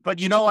chip. But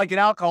like in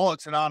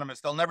Alcoholics Anonymous,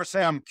 they'll never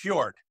say I'm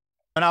cured.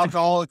 An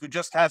alcoholic who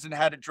just hasn't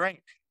had a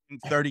drink in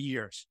 30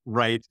 years.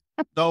 Right.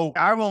 Though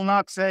I will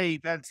not say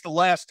that's the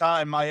last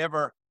time I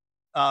ever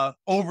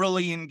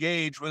overly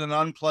engage with an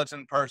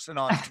unpleasant person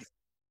on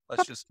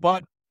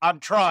but I'm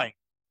trying.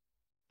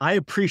 I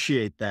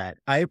appreciate that.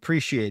 I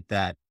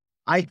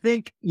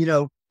think,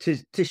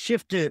 to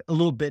shift it a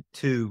little bit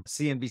to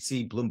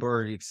CNBC,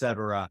 Bloomberg, et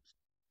cetera,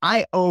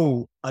 I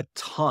owe a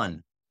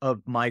ton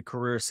of my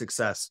career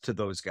success to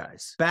those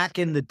guys. Back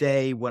in the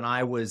day when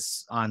I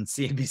was on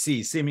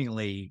CNBC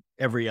seemingly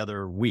every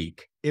other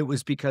week, it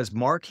was because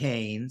Mark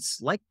Haynes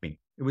liked me.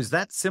 It was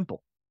that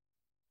simple.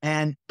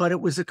 But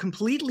it was a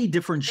completely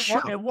different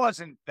show. It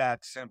wasn't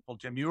that simple,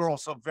 Jim. You were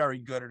also very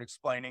good at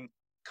explaining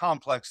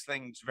complex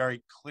things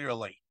very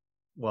clearly.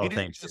 Well, he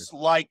didn't just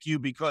like you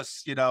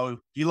because,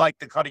 you like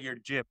the cut of your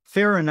jib.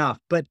 Fair enough.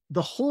 But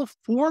the whole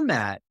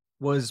format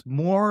was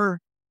more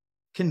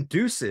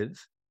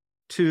conducive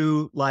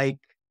to like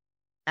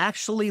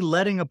actually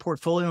letting a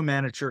portfolio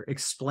manager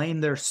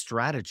explain their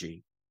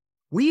strategy.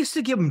 We used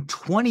to give them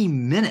 20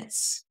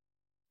 minutes,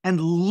 and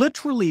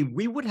literally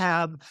we would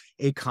have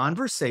a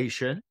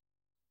conversation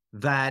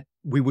that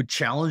we would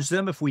challenge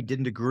them if we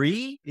didn't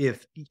agree,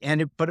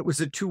 but it was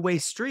a two-way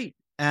street.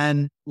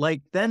 And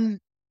like, then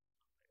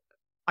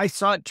I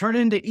saw it turn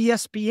into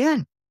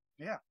ESPN.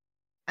 Yeah.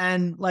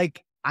 And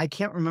like, I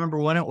can't remember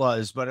when it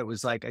was, but it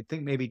was like, I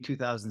think maybe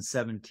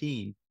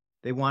 2017.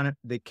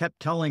 They kept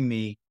telling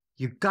me,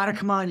 you gotta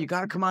come on, you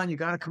gotta come on, you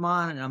gotta come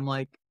on. And I'm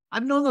like,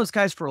 I've known those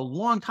guys for a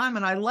long time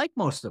and I like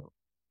most of them.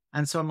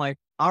 And so I'm like,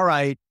 all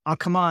right, I'll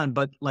come on.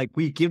 But like,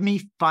 give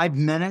me 5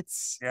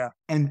 minutes. Yeah.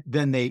 And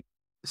then they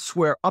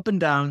swear up and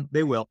down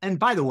they will. And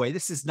by the way,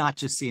 this is not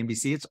just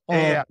CNBC, it's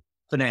all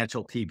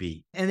financial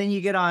TV. And then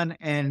you get on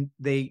and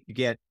they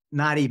get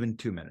not even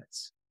 2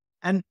 minutes.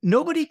 And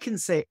nobody can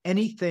say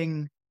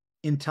anything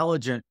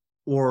intelligent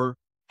or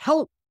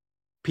help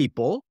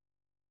people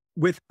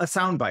with a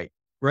soundbite,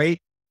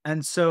 right?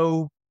 And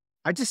so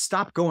I just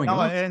stopped going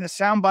on. In a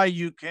soundbite,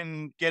 you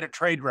can get a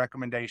trade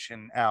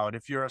recommendation out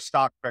if you're a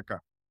stock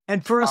picker.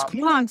 And for us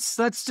quants,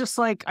 that's just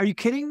like, are you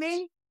kidding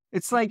me?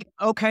 It's like,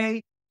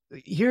 okay,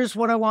 here's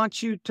what I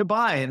want you to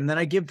buy. And then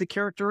I give the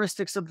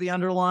characteristics of the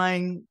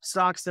underlying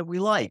stocks that we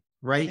like,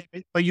 right?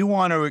 But you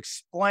want to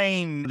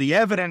explain the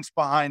evidence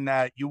behind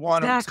that. You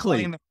want to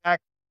explain the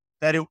fact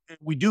that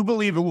we do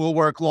believe it will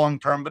work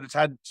long-term, but it's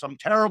had some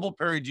terrible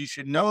periods. You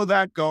should know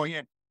that going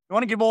in. You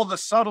want to give all the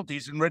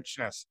subtleties and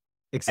richness.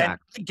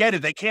 Exactly. And get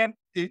it. They can't,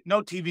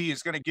 no TV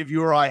is going to give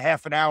you or I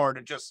half an hour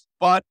to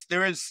but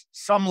there is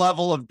some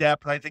level of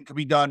depth I think could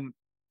be done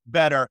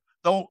better.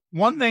 Though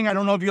one thing, I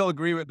don't know if you'll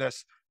agree with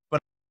this,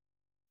 but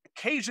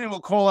occasionally will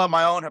call out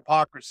my own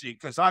hypocrisy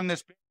because I'm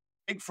this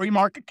big free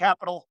market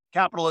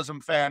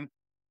capitalism fan.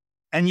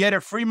 And yet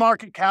if free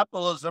market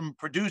capitalism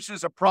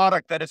produces a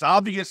product that is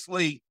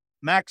obviously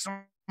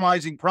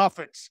maximizing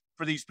profits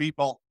for these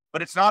people,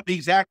 but it's not the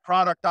exact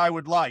product I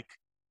would like,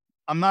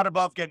 I'm not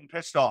above getting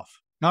pissed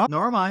off. No,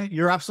 nor am I.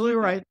 You're absolutely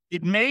right.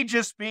 It may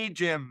just be,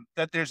 Jim,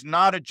 that there's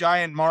not a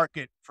giant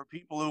market for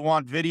people who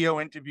want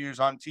video interviews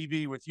on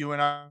TV with you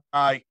and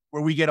I,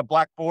 where we get a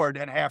blackboard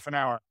in half an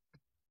hour.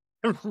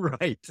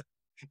 Right.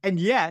 And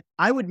yet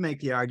I would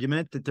make the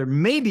argument that there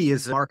maybe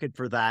is a market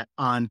for that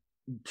on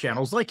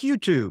channels like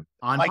YouTube,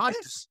 on like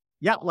this.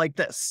 Yeah, like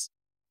this.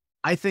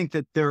 I think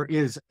that there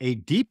is a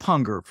deep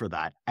hunger for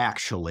that,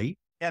 actually.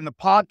 And the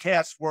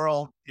podcast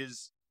world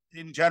is,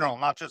 in general,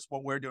 not just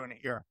what we're doing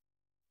here.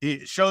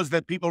 It shows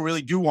that people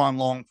really do want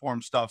long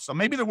form stuff. So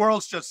maybe the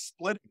world's just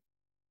splitting.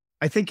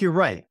 I think you're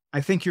right.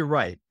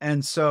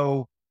 And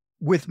so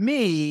with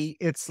me,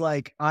 it's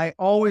like, I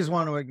always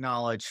want to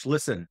acknowledge,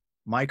 listen,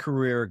 my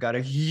career got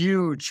a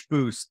huge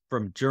boost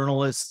from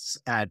journalists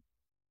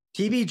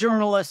TV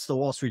journalists, the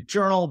Wall Street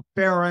Journal,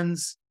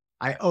 Barron's.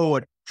 I owe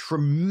a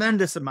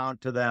tremendous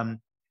amount to them.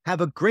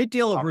 Have a great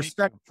deal of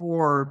respect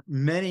for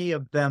many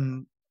of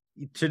them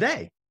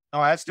today.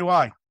 Oh, as do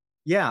I.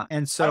 Yeah.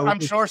 And so I'm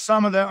sure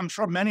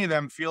many of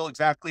them feel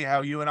exactly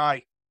how you and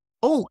I.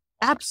 Oh,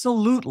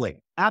 absolutely.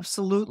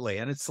 Absolutely.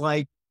 And it's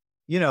like,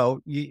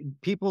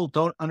 people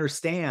don't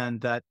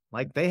understand that,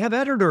 like, they have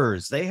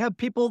editors, they have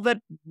people that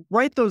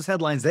write those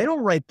headlines. They don't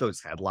write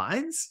those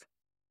headlines.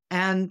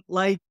 And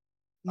like,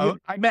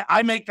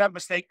 I make that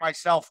mistake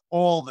myself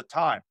all the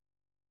time.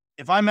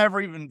 If I'm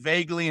ever even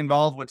vaguely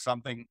involved with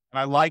something and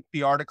I like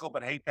the article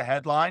but hate the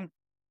headline,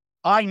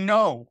 I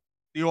know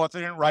the author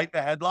didn't write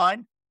the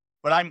headline,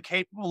 but I'm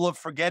capable of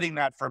forgetting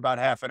that for about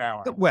half an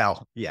hour.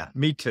 Well, yeah,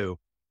 me too.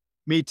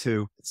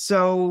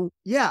 So,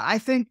 yeah, I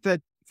think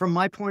that from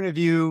my point of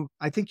view,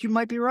 I think you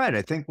might be right.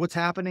 I think what's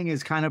happening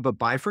is kind of a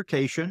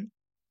bifurcation.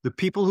 The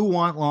people who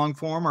want long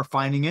form are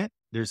finding it.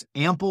 There's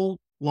ample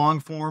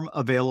long form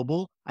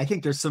available. I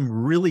think there's some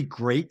really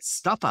great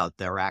stuff out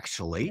there,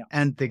 actually. Yeah.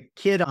 And the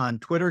kid on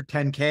Twitter,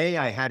 10K,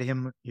 I had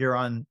him here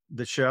on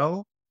the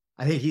show.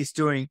 I think he's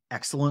doing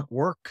excellent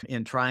work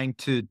in trying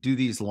to do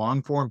these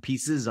long form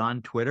pieces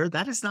on Twitter.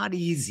 That is not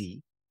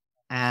easy.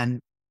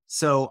 And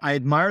so I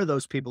admire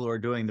those people who are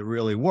doing the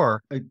really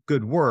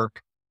good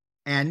work.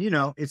 And,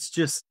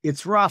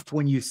 it's rough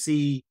when you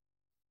see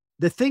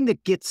the thing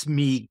that gets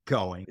me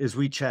going, as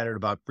we chatted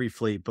about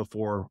briefly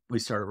before we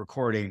started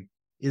recording,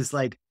 is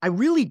like, I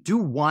really do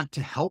want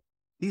to help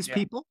these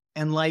people.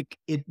 And like,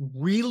 it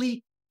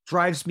really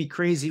drives me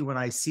crazy when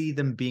I see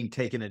them being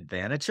taken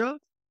advantage of.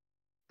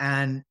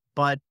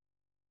 But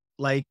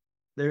like,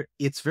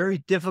 it's very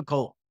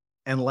difficult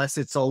unless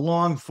it's a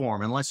long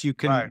form, unless you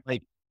can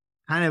like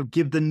kind of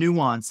give the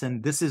nuance.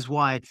 And this is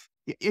why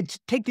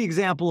take the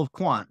example of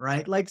quant,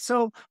 right? Like,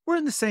 so we're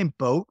in the same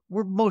boat.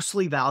 We're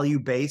mostly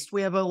value-based.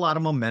 We have a lot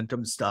of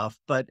momentum stuff,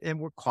 and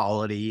we're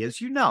quality,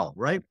 as you know,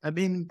 right? I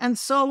mean, and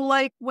so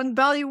like when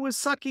value was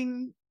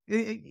sucking,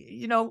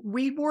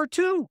 we were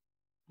too.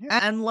 Yeah.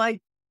 And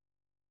like,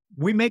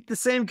 we make the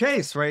same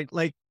case, right?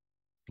 Like,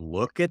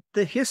 look at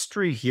the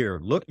history here.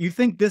 Look, you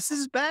think this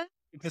is bad?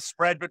 The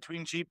spread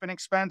between cheap and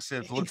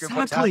expensive. Look Exactly. at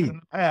what's happened in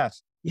the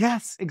past.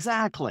 Yes,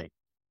 exactly.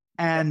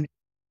 And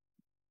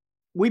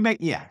we make,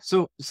 yeah.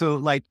 So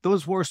like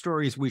those war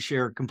stories we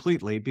share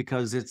completely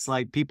because it's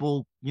like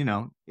people,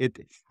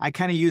 I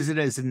kind of use it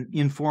as an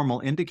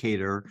informal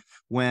indicator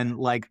when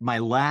like my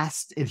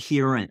last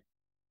adherent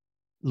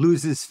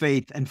loses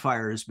faith and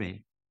fires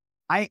me.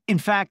 In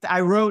fact,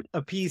 I wrote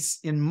a piece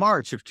in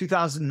March of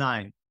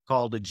 2009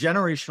 called A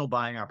Generational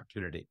Buying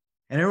Opportunity.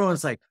 And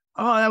everyone's like,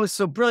 oh, that was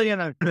so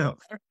brilliant. I know.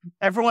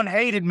 Everyone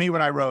hated me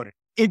when I wrote it.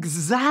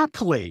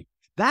 Exactly.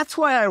 That's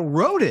why I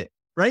wrote it,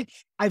 right?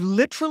 I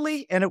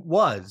literally, and it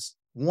was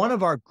one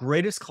of our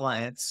greatest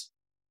clients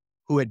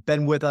who had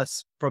been with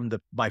us from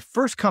my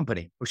first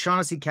company,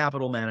 O'Shaughnessy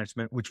Capital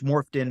Management, which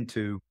morphed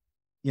into,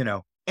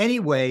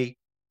 anyway,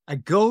 I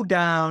go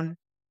down,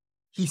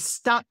 he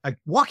stopped, I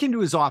walk into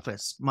his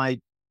office.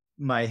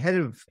 My head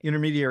of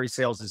intermediary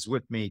sales is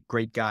with me,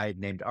 great guy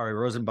named Ari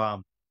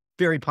Rosenbaum,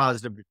 very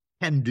positive,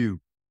 can do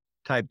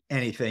type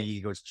anything.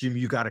 He goes, Jim,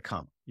 you got to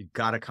come. You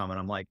got to come. And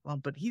I'm like, well,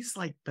 but he's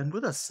like been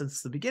with us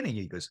since the beginning.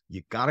 He goes,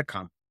 you got to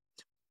come.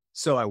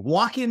 So I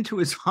walk into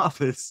his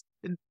office,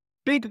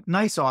 big,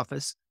 nice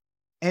office.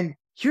 And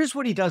here's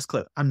what he does,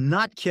 Cliff. I'm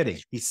not kidding.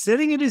 He's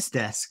sitting at his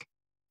desk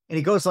and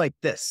he goes like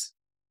this,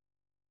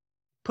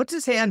 puts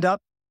his hand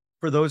up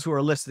for those who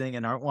are listening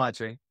and aren't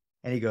watching.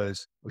 And he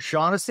goes,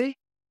 O'Shaughnessy,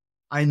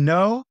 I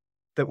know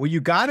that what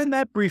you got in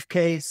that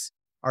briefcase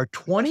are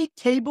 20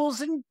 tables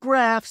and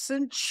graphs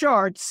and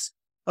charts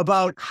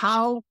about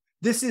how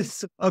this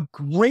is a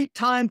great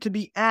time to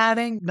be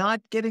adding,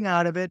 not getting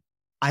out of it.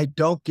 I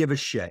don't give a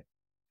shit.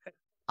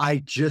 I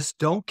just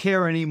don't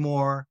care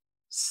anymore.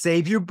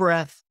 Save your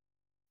breath.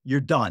 You're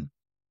done.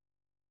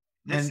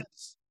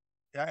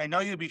 I know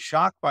you'd be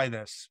shocked by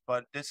this,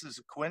 but this is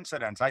a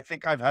coincidence. I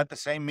think I've had the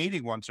same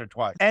meeting once or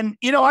twice. And,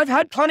 I've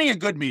had plenty of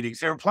good meetings.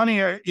 There were plenty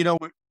of,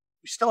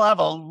 we still have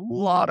a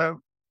lot of,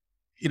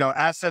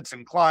 assets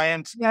and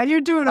clients. Yeah, you're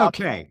doing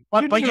okay.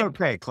 You're doing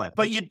okay, Clint.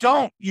 But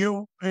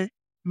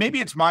maybe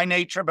it's my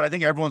nature, but I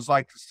think everyone's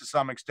like this to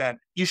some extent.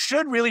 You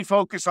should really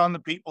focus on the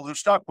people who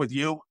stuck with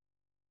you.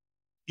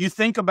 You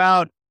think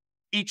about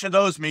each of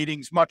those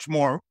meetings much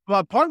more.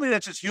 Well, partly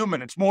that's just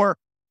human. It's more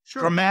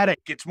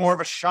dramatic. It's more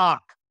of a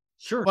shock.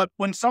 Sure. But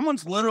when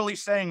someone's literally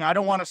saying, I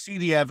don't want to see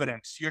the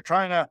evidence, you're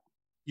trying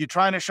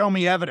to show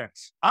me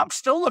evidence. I'm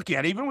still looking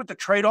at it. Even with the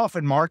trade-off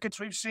in markets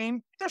we've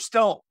seen,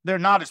 they're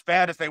not as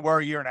bad as they were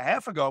a year and a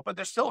half ago, but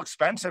they're still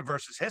expensive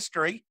versus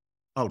history.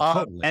 Oh,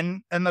 totally.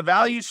 And the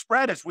value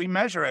spread as we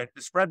measure it,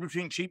 the spread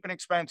between cheap and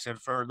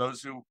expensive for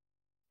those who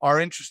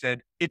are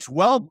interested, it's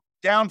well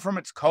down from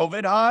its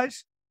COVID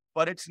highs,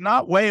 but it's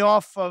not way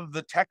off of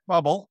the tech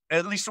bubble,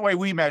 at least the way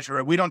we measure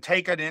it. We don't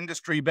take an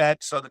industry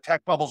bet, so the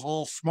tech bubble's a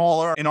little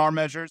smaller in our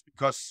measures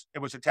because it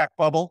was a tech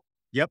bubble.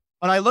 Yep.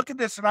 When I look at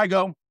this and I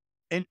go,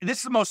 and this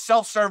is the most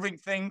self-serving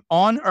thing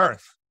on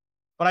earth,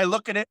 but I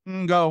look at it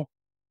and go,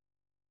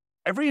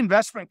 every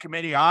investment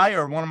committee I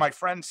or one of my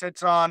friends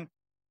sits on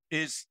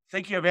is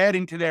thinking of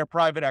adding to their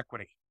private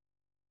equity.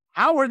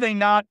 How are they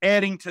not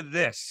adding to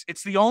this?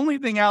 It's the only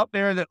thing out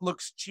there that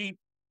looks cheap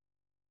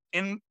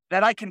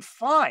that I can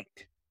find.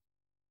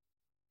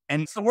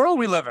 And it's the world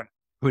we live in.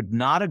 Could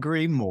not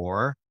agree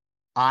more.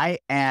 I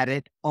add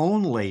it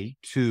only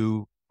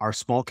to our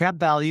small cap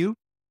value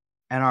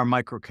and our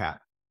micro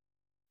cap.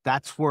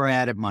 That's where I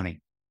added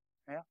money.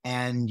 Yeah.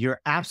 And you're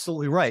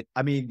absolutely right.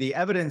 I mean, the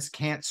evidence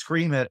can't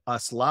scream at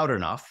us loud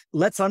enough.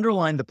 Let's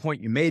underline the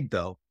point you made,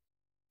 though.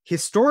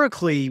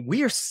 Historically,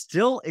 we are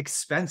still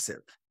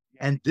expensive.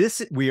 Yeah. And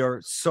we are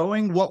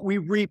sowing what we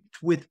reaped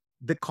with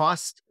the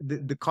cost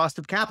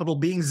of capital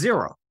being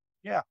zero.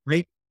 Yeah.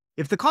 Right?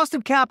 If the cost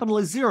of capital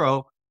is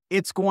zero,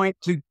 it's going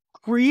to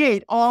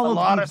create a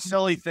lot of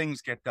silly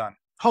things get done.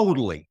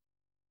 Totally.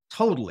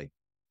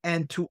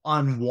 And to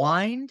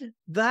unwind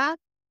that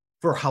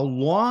for how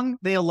long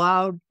they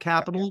allowed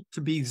capital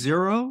to be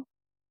zero,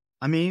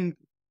 I mean,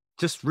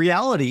 just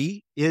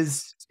reality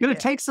is going to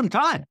take some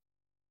time.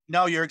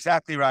 No, you're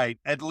exactly right.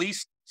 At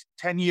least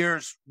 10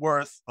 years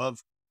worth of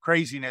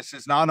craziness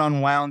is not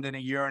unwound in a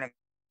year and a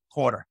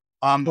quarter.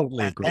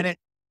 Totally agree.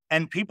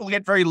 And people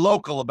get very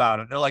local about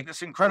it. They're like,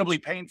 this incredibly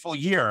painful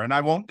year. And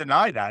I won't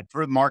deny that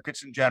for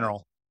markets in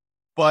general.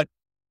 But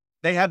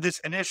they have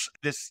this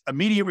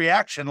immediate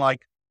reaction like,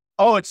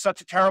 oh, it's such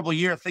a terrible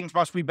year. Things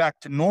must be back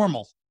to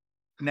normal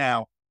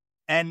now.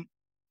 And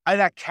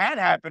that can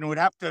happen. It would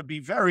have to be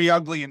very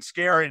ugly and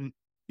scary. And,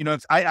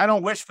 I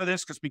don't wish for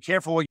this because be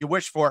careful what you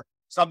wish for.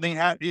 Something,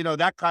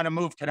 that kind of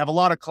move can have a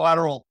lot of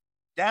collateral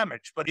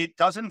damage, but it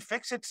doesn't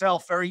fix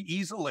itself very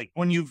easily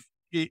when you've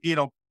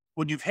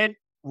hit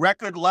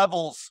record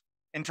levels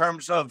in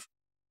terms of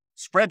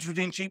spreads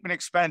between cheap and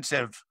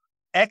expensive,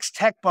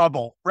 ex-tech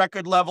bubble,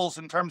 record levels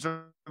in terms of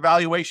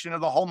valuation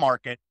of the whole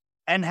market,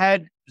 and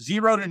had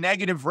 0 to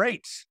negative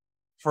rates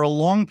for a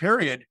long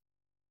period.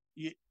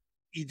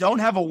 You don't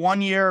have a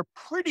 1 year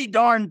pretty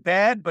darn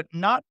bad, but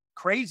not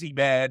crazy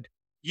bad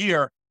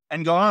year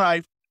and go, all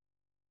right,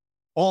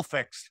 all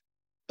fixed.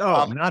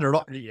 Oh, not at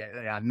all.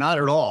 Yeah, not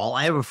at all.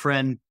 I have a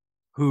friend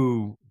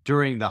who,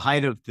 during the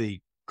height of the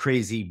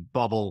crazy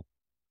bubble,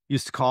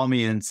 used to call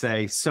me and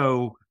say,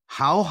 so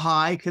how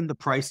high can the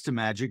price to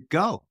magic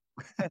go?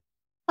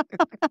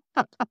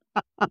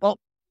 Well,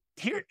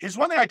 here's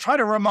one thing I try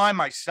to remind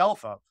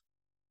myself of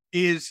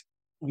is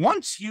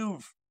once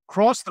you've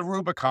crossed the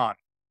Rubicon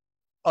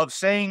of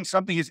saying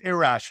something is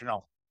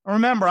irrational.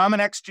 Remember, I'm an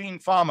ex-Gene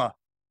Fama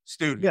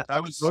student. Yeah. I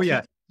was Oh,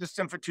 yeah.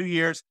 assistant for 2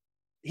 years.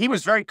 He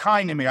was very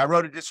kind to me. I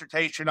wrote a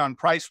dissertation on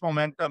price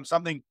momentum,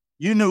 something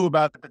you knew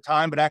about at the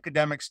time, but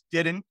academics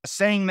didn't,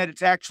 saying that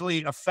it's actually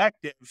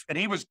effective. And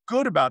he was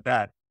good about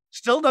that.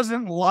 Still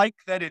doesn't like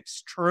that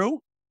it's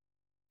true,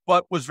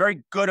 but was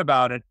very good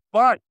about it.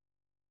 But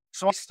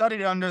so I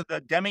studied under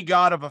the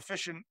demigod of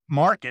efficient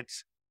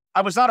markets.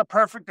 I was not a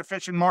perfect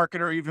efficient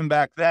marketer even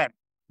back then,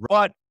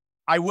 but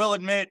I will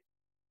admit,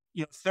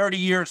 30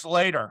 years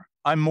later,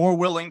 I'm more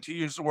willing to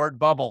use the word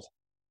bubble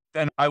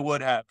than I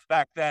would have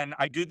back then.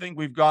 I do think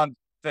we've gone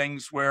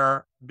things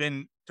where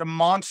been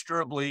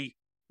demonstrably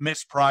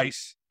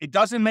mispriced. It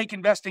doesn't make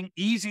investing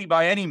easy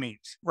by any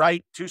means,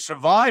 right? To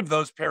survive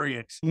those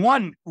periods.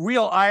 One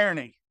real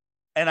irony,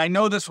 and I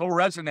know this will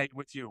resonate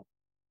with you.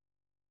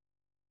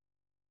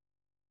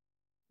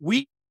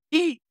 We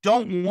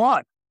don't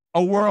want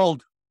a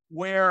world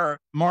where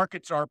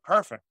markets are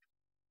perfect.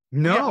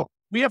 No.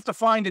 We have to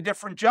find a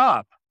different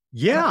job.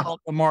 Yeah.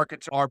 The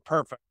markets are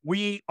perfect.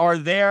 We are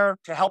there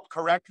to help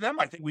correct them.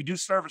 I think we do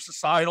serve a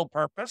societal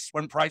purpose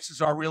when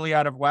prices are really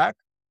out of whack.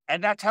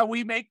 And that's how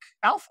we make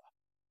alpha.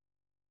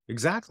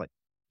 Exactly.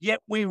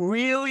 Yet we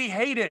really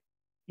hate it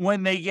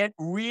when they get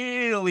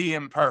really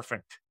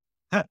imperfect.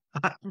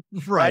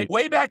 Right.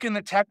 Way back in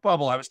the tech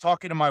bubble, I was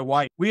talking to my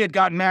wife. We had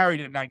gotten married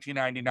in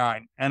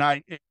 1999.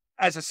 And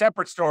as a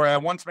separate story, I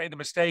once made the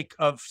mistake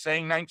of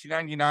saying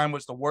 1999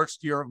 was the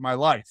worst year of my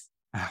life.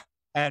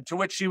 And to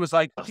which she was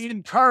like, he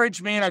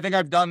encouraged me, and I think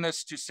I've done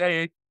this to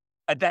say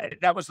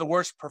that was the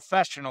worst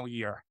professional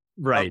year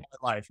of my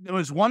life. There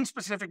was one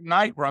specific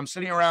night where I'm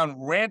sitting around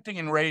ranting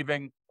and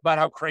raving about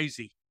how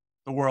crazy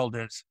the world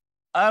is.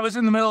 I was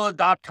in the middle of the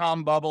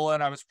dot-com bubble,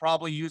 and I was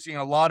probably using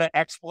a lot of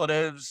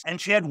expletives. And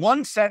she had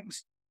one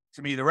sentence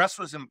to me. The rest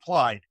was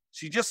implied.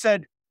 She just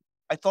said,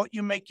 I thought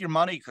you make your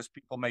money because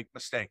people make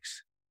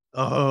mistakes.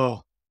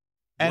 Oh,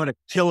 what a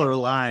killer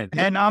line.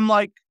 And I'm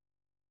like,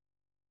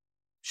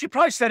 she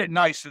probably said it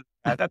nicer.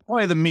 That's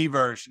probably the me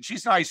version.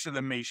 She's nicer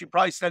than me. She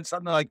probably said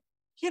something like,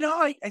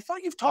 I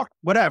thought you've talked,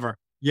 whatever.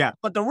 Yeah.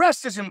 But the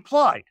rest is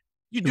implied.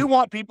 You do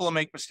want people to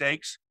make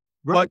mistakes,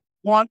 but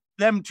want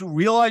them to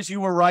realize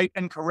you were right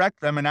and correct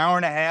them an hour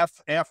and a half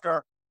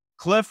after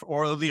Cliff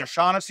or the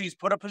O'Shaughnessy's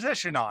put a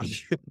position on.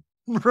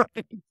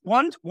 Right.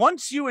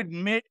 Once you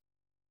admit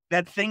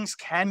that things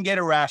can get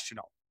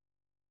irrational,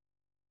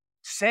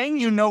 saying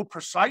you know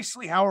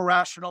precisely how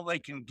irrational they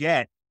can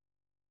get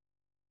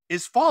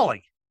is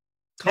folly.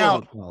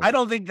 Now, I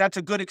don't think that's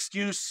a good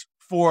excuse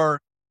for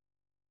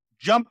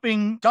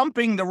dumping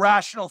the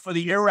rational for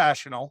the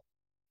irrational,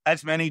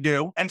 as many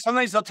do. And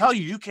sometimes they'll tell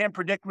you, you can't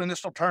predict when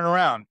this will turn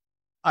around.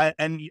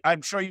 And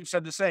I'm sure you've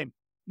said the same.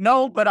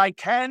 No, but I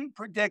can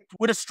predict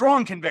with a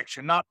strong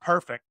conviction, not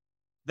perfect,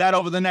 that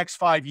over the next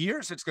 5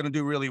 years, it's going to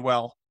do really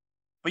well.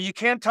 But you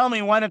can't tell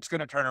me when it's going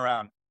to turn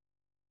around.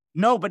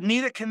 No, but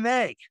neither can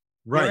they.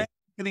 Right.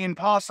 You're the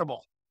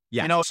impossible.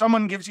 Yeah.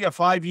 Someone gives you a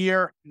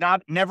 5-year,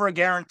 never a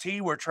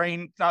guarantee. We're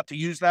trained not to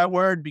use that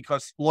word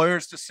because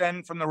lawyers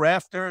descend from the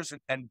rafters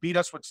and beat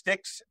us with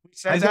sticks.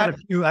 I've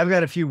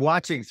got a few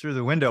watching through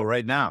the window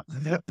right now.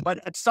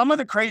 But at some of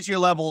the crazier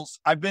levels,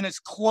 I've been as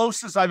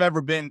close as I've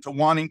ever been to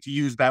wanting to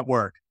use that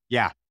word.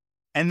 Yeah.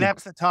 And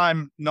that's the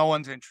time no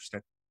one's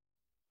interested.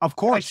 Of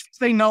course.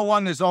 I say no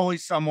one, there's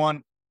always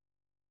someone.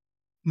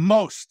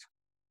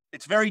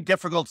 It's very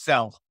difficult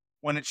sell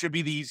when it should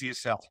be the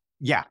easiest sell.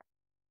 Yeah.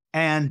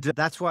 And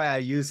that's why I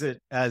use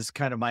it as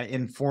kind of my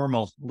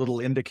informal little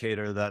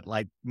indicator that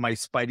like my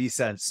spidey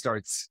sense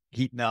starts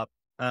heating up.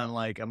 And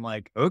I'm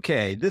like,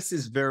 okay, this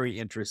is very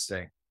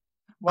interesting.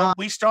 Well,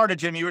 we started,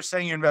 Jim, you were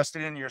saying you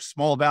invested in your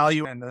small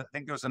value, and I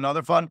think there was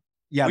another fund.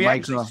 Yeah, we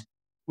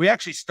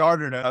actually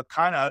started a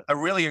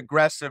really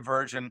aggressive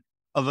version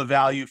of a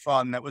value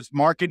fund that was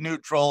market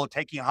neutral,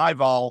 taking high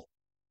vol,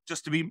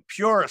 just to be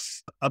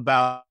purist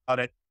about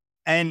it.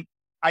 And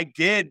I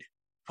did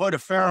put a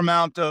fair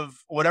amount of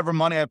whatever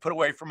money I put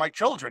away for my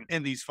children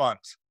in these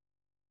funds.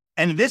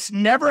 And this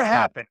never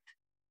happened,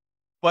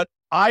 but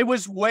I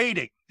was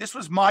waiting. This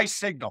was my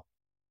signal.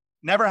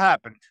 Never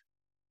happened.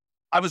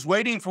 I was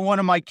waiting for one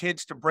of my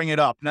kids to bring it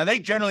up. Now, they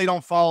generally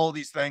don't follow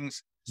these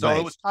things, so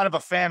It was kind of a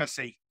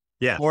fantasy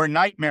or a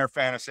nightmare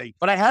fantasy.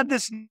 But I had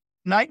this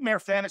nightmare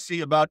fantasy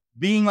about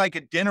being like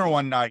at dinner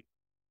one night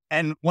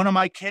and one of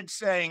my kids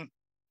saying,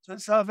 so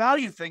this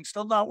value thing's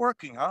still not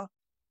working, huh?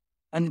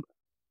 And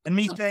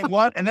me saying,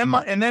 what? And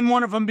then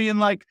one of them being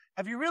like,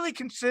 have you really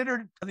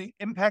considered the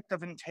impact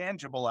of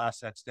intangible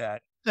assets,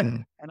 Dad?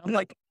 And I'm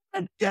like,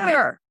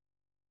 dinner.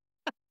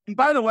 And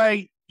by the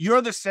way,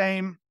 you're the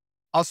same.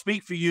 I'll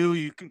speak for you.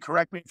 You can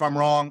correct me if I'm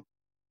wrong.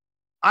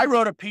 I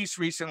wrote a piece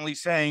recently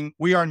saying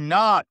we are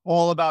not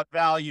all about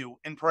value,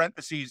 in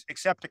parentheses,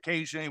 except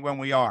occasionally when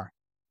we are.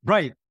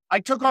 Right. I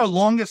took our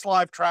longest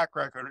live track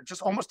record,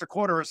 just almost a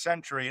quarter of a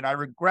century, and I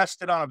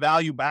regressed it on a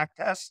value back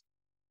test.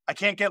 I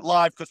can't get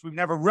live because we've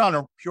never run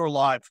a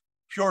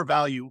pure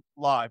value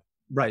live.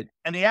 Right.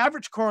 And the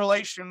average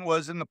correlation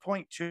was in the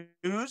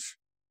 0.2s.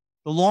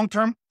 The long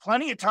term,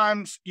 plenty of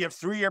times you have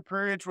 3-year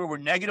periods where we're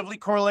negatively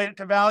correlated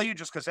to value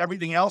just because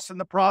everything else in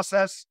the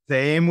process.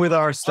 Same with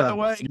our stuff. By the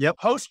way, Yep.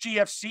 post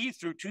GFC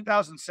through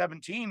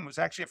 2017 was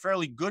actually a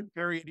fairly good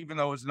period, even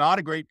though it was not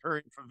a great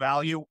period for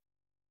value.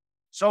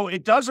 So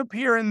it does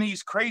appear in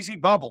these crazy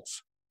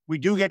bubbles. We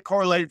do get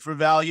correlated for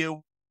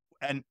value.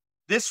 And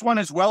this one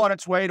is well on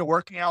its way to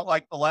working out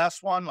like the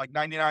last one, like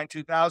 99,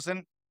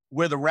 2000,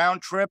 where the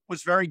round trip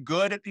was very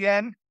good at the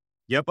end.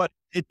 Yep. But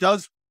it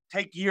does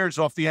take years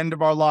off the end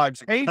of our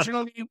lives.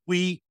 Occasionally,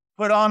 we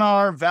put on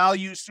our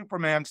value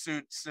Superman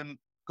suits and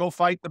go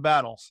fight the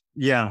battles.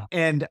 Yeah.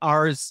 And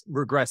ours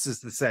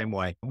regresses the same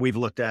way. We've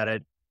looked at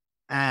it.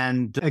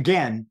 And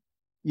again,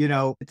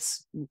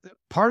 it's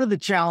part of the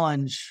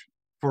challenge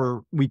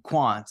for we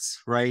quants,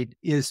 right,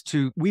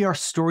 we are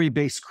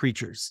story-based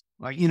creatures.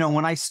 Like,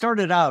 when I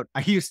started out,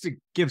 I used to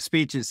give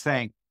speeches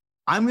saying,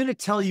 I'm going to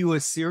tell you a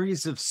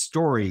series of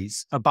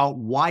stories about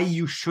why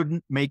you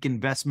shouldn't make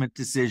investment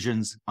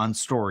decisions on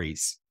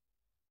stories.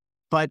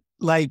 But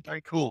like,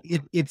 very cool.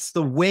 It's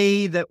the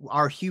way that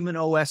our human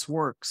OS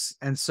works.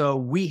 And so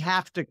we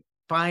have to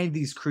find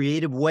these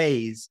creative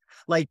ways.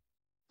 Like,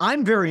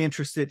 I'm very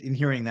interested in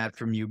hearing that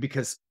from you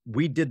because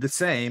we did the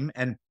same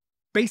and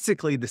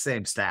basically the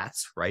same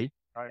stats, right?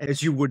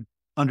 As you would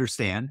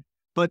understand.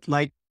 But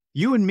like,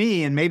 you and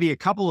me and maybe a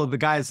couple of the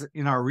guys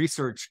in our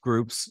research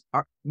groups,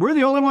 we're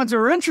the only ones who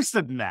are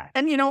interested in that.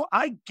 And,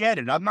 I get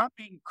it. I'm not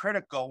being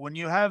critical. When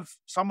you have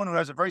someone who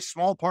has a very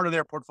small part of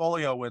their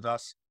portfolio with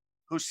us,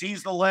 who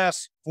sees the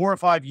last 4 or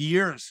 5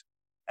 years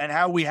and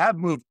how we have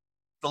moved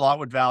a lot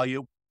with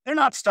value, they're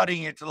not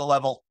studying it to the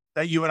level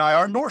that you and I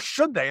are, nor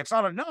should they. It's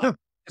not enough.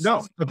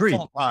 No, agreed.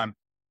 Time.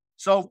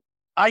 So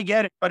I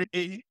get it, but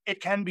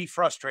it can be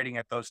frustrating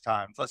at those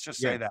times. Let's just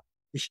say that.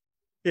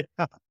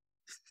 Yeah.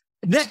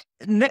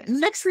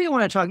 Next thing I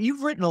want to talk,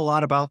 you've written a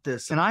lot about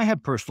this, and I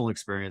have personal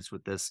experience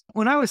with this.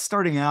 When I was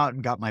starting out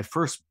and got my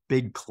first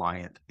big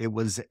client, it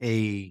was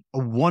a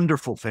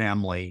wonderful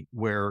family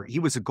where he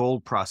was a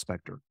gold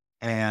prospector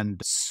and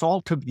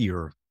salt of the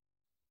earth,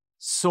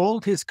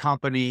 sold his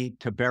company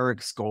to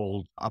Barrick's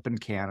Gold up in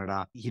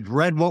Canada. He'd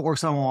read What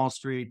Works on Wall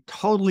Street,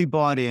 totally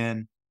bought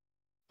in.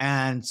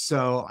 And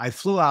so I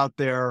flew out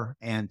there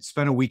and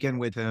spent a weekend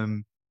with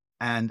him.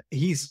 And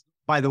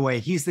by the way,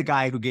 he's the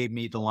guy who gave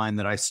me the line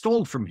that I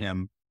stole from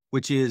him,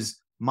 which is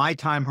my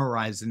time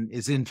horizon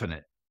is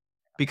infinite,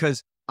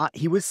 because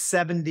he was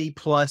 70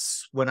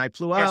 plus when I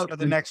flew out. For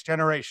the next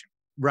generation.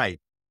 Right.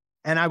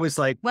 And I was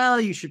like, well,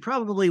 you should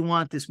probably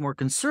want this more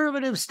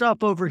conservative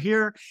stuff over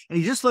here. And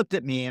he just looked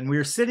at me and we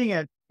were sitting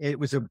it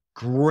was a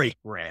great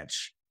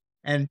ranch.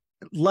 And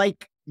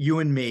like you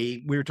and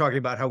me, we were talking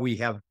about how we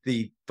have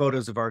the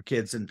photos of our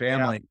kids and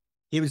family.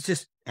 Yeah. He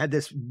had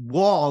this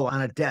wall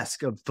on a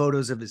desk of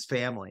photos of his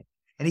family.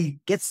 And he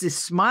gets this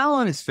smile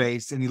on his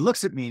face and he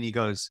looks at me and he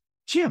goes,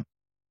 Jim,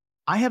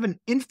 I have an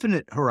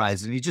infinite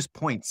horizon. He just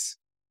points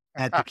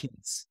at the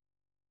kids.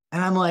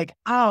 And I'm like,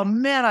 oh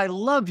man, I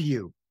love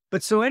you.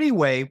 But so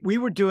anyway, we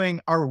were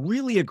doing our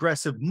really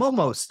aggressive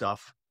Momo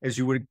stuff, as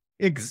you would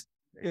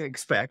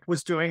expect,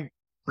 was doing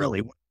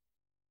really well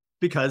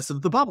because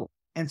of the bubble.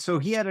 And so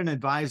he had an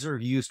advisor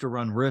who used to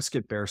run risk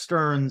at Bear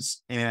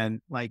Stearns.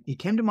 And like, he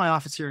came to my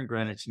office here in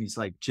Greenwich and he's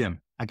like, Jim,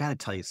 I got to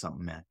tell you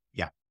something, man.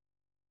 Yeah.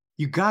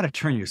 You got to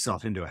turn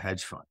yourself into a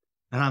hedge fund.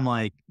 And I'm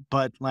like,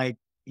 but like,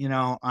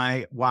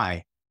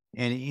 why?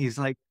 And he's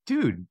like,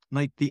 dude,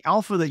 like the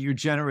alpha that you're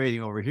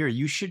generating over here,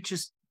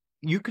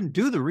 you can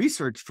do the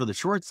research for the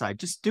short side.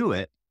 Just do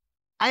it.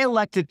 I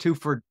elected to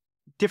for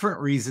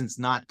different reasons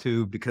not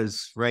to,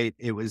 because, right,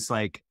 it was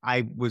like,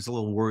 I was a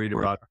little worried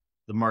about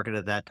the market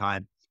at that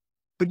time.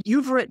 But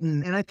you've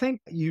written, and I think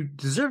you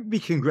deserve to be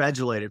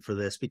congratulated for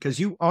this because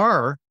you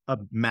are a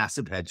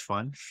massive hedge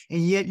fund.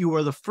 And yet you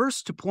are the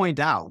first to point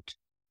out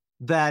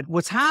that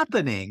what's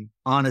happening,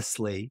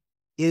 honestly,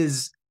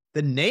 is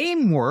the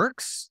name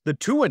works. The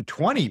 2 and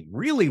 20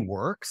 really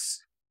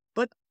works.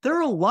 But there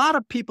are a lot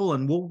of people,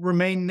 and will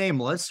remain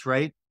nameless,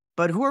 right?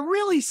 But who are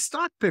really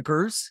stock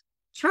pickers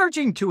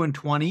charging 2 and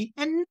 20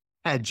 and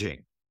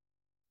hedging.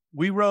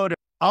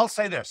 I'll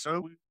say this.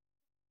 So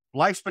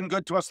life's been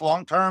good to us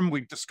long term.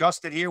 We've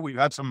discussed it here. We've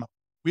had some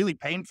really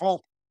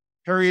painful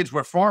periods.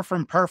 We're far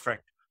from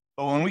perfect.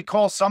 But when we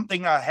call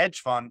something a hedge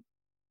fund,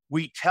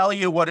 we tell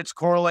you what its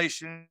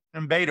correlation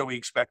and beta we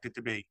expect it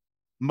to be.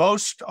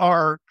 Most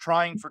are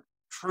trying for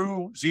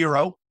true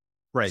zero.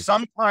 Right.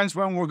 Sometimes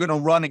when we're going to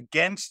run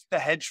against the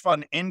hedge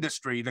fund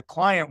industry, the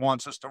client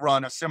wants us to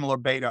run a similar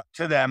beta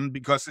to them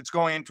because it's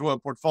going into a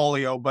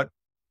portfolio. But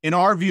in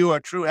our view, a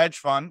true hedge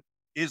fund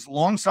is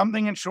long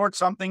something and short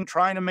something,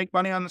 trying to make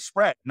money on the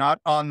spread,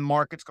 not on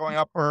markets going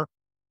up or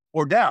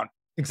down.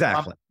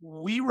 Exactly.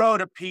 We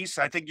wrote a piece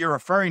I think you're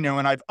referring to,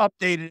 and I've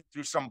updated it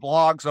through some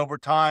blogs over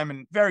time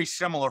in very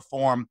similar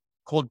form,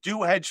 called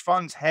Do Hedge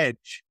Funds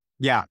Hedge?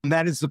 Yeah, and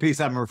that is the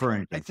piece I'm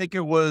referring to. I think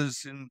it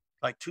was in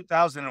like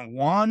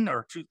 2001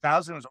 or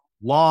 2000. It was a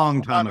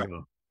long time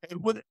ago.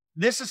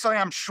 this is something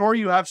I'm sure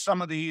you have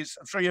some of these.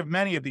 I'm sure you have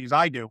many of these.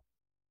 I do,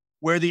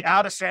 where the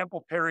out of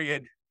sample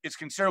period is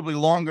considerably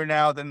longer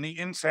now than the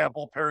in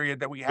sample period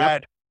that we Yep.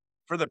 had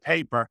for the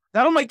paper.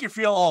 That'll make you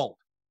feel old.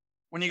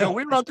 When you go,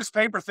 we wrote this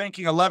paper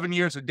thinking 11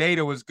 years of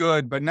data was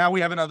good, but now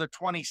we have another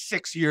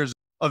 26 years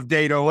of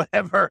data,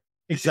 whatever.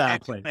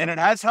 Exactly. And it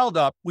has held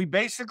up. We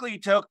basically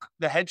took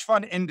the hedge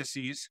fund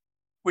indices,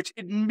 which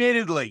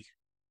admittedly,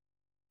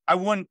 I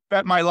wouldn't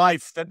bet my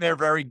life that they're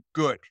very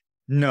good.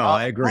 No,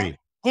 I agree.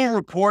 Who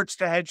reports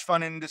to hedge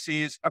fund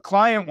indices? A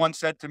client once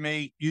said to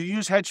me, you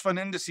use hedge fund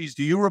indices.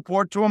 Do you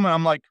report to them? And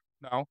I'm like,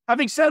 no.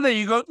 Having said that,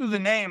 you go through the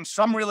names.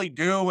 Some really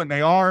do, and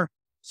they are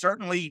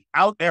certainly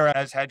out there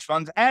as hedge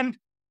funds. And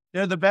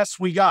they're the best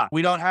we got.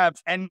 We don't have,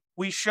 and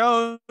we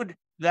showed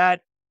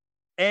that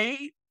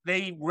they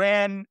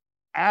ran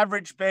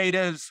average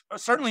betas,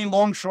 certainly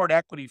long short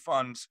equity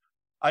funds.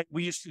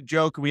 We used to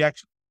joke, we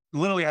actually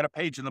literally had a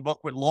page in the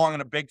book with long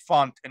in a big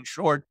font and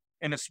short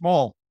in a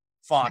small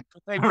font.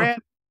 But they ran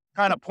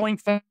kind of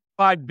 0.5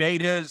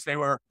 betas. They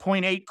were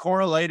 0.8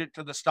 correlated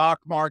to the stock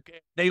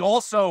market. They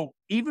also,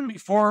 even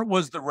before it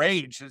was the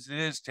rage as it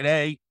is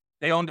today,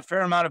 they owned a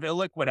fair amount of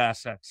illiquid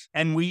assets.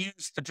 And we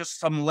used just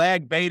some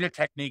lag beta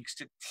techniques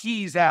to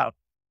tease out.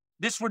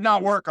 This would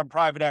not work on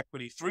private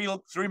equity.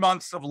 Three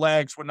months of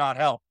lags would not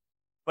help.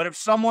 But if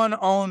someone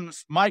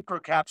owns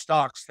microcap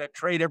stocks that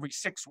trade every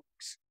 6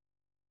 weeks,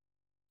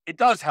 it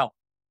does help.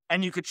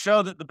 And you could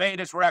show that the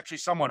betas were actually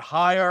somewhat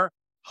higher.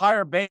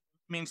 Higher beta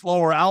means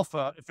lower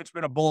alpha if it's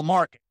been a bull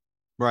market.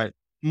 Right.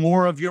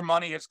 More of your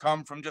money has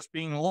come from just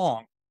being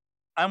long.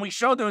 And we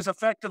showed there was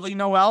effectively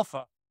no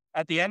alpha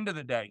at the end of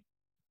the day.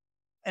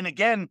 And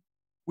again,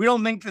 we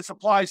don't think this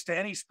applies to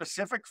any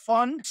specific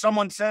fund.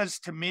 Someone says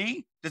to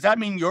me, does that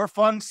mean your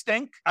funds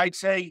stink? I'd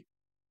say,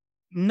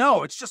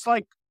 no, it's just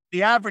like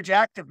the average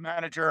active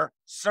manager,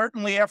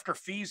 certainly after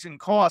fees and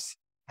costs,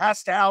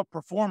 has to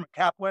underperform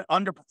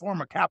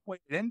a cap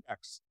weighted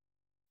index.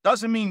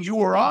 Doesn't mean you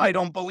or I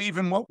don't believe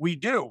in what we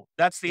do.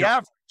 That's the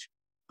average.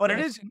 But it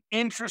is an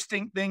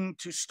interesting thing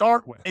to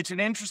start with. It's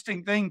an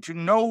interesting thing to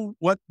know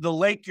what the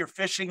lake you're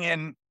fishing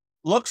in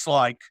looks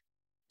like.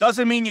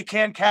 Doesn't mean you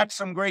can't catch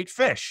some great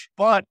fish.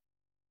 But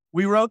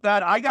we wrote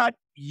that. I got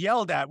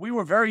yelled at. We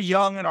were very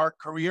young in our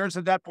careers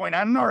at that point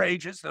and in our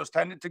ages. Those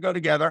tended to go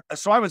together.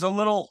 So I was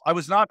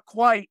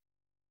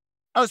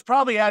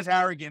probably as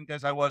arrogant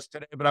as I was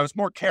today, but I was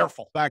more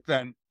careful back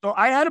then. So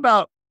I had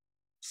about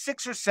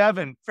 6 or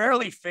 7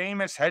 fairly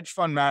famous hedge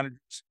fund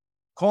managers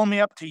call me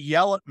up to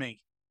yell at me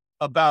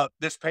about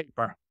this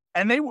paper.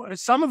 And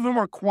some of them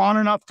were quant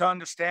enough to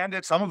understand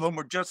it. Some of them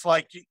were just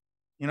like,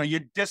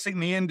 you're dissing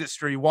the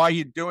industry. Why are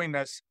you doing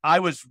this?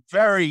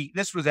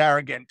 This was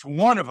arrogant to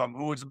one of them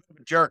who was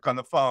a jerk on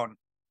the phone.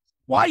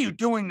 Why are you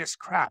doing this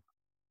crap?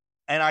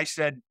 And I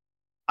said,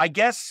 I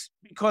guess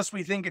because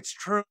we think it's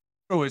true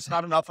is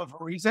not enough of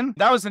a reason.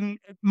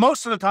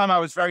 Most of the time I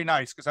was very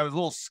nice because I was a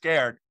little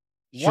scared.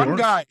 Sure. One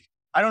guy,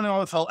 I don't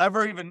know if he'll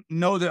ever even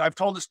know that I've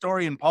told the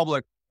story in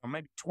public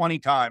maybe 20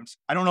 times.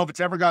 I don't know if it's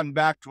ever gotten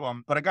back to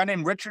him, but a guy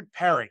named Richard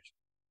Perry,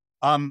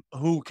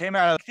 who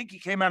I think he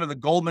came out of the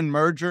Goldman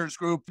mergers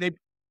group.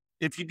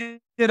 If you did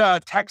a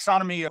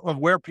taxonomy of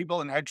where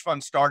people in hedge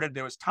funds started,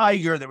 there was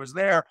Tiger, there was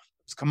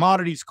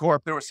Commodities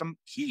Corp, there was some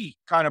key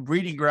kind of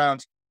breeding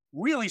grounds.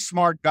 Really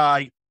smart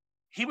guy.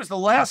 He was the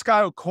last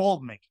guy who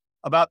called me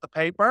about the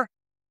paper.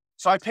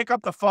 So I pick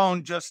up the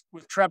phone just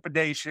with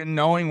trepidation,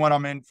 knowing what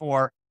I'm in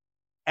for.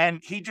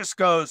 And he just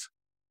goes,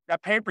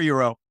 that paper you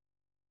wrote,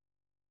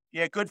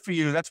 yeah, good for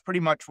you. That's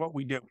pretty much what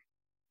we do.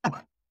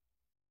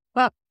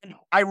 But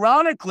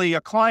ironically,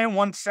 a client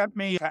once sent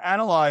me to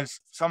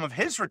analyze some of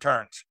his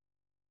returns.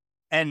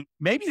 And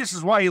maybe this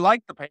is why he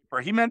liked the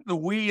paper. He meant the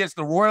we as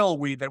the royal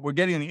we, that we're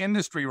getting the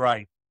industry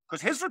right.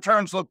 Because his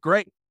returns look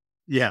great.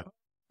 Yeah.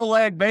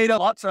 Lag beta,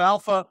 lots of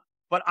alpha.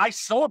 But I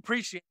so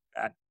appreciate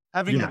that.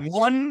 Having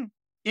one,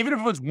 even if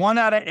it was 1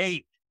 out of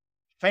 8,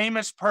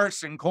 famous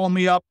person call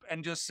me up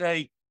and just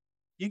say,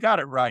 you got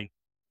it right.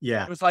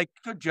 Yeah. It was like,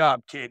 good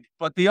job, kid.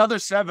 But the other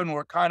 7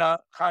 were kind of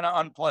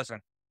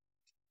unpleasant.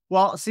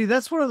 Well, see,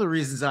 that's one of the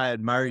reasons I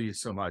admire you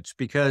so much,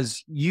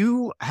 because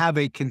you have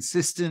a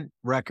consistent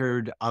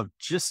record of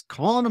just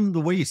calling them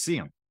the way you see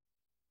them.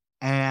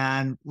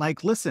 And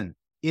listen,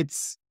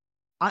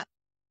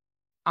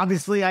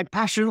 obviously I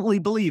passionately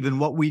believe in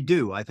what we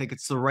do. I think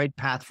it's the right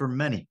path for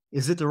many.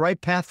 Is it the right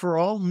path for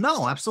all?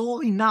 No,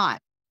 absolutely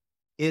not.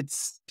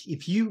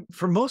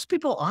 For most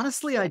people,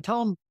 honestly, I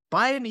tell them,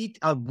 buy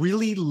a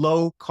really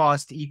low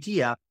cost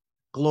ETF,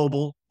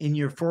 global, in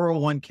your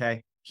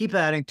 401k, keep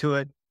adding to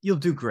it. You'll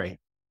do great.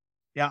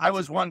 Yeah, I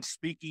was once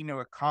speaking to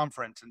a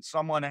conference and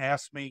someone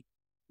asked me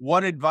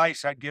what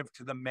advice I'd give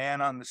to the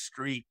man on the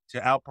street to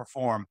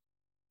outperform.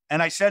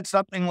 And I said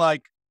something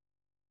like,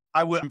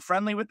 I'm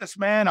friendly with this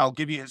man. I'll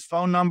give you his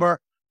phone number.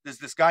 There's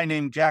this guy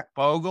named Jack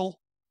Bogle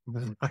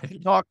I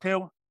talk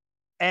to.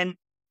 And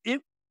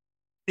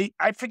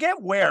I forget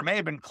where, it may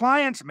have been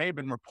clients, it may have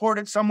been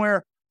reported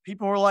somewhere.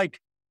 People were like,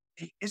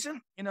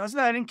 isn't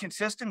that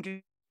inconsistent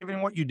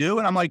given what you do?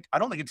 And I'm like, I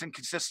don't think it's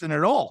inconsistent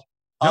at all.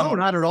 No,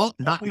 not at all.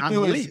 Not we the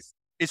do is least.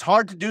 it's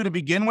hard to do to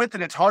begin with,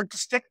 and it's hard to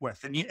stick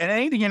with. And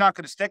anything you're not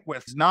going to stick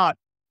with is not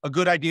a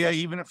good idea,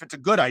 even if it's a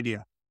good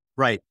idea.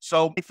 Right.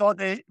 So I thought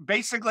that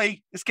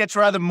basically this gets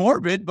rather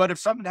morbid, but if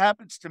something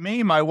happens to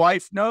me, my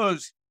wife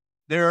knows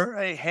there are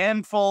a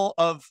handful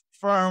of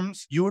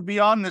firms, you would be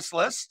on this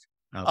list,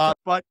 Okay.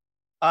 but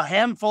a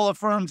handful of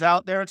firms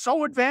out there, and so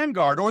would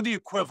Vanguard or the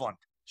equivalent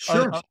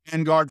Sure. of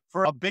Vanguard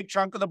for a big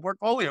chunk of the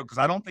portfolio, because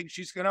I don't think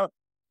she's going to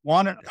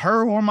want it,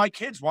 her or my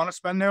kids want to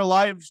spend their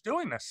lives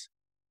doing this.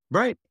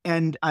 Right.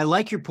 And I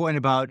like your point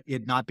about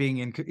it not being,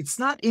 it's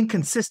not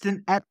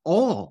inconsistent at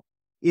all.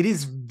 It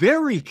is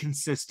very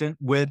consistent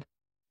with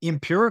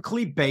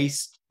empirically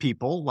based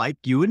people like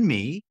you and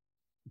me.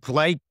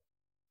 Like,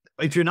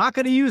 if you're not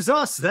going to use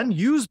us, then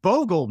use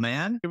Bogle,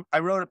 man. I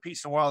wrote a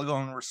piece a while ago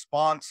in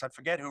response. I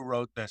forget who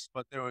wrote this,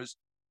 but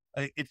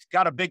it's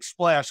got a big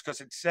splash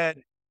because it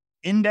said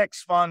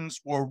index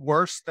funds were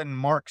worse than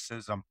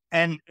Marxism.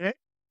 And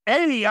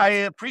I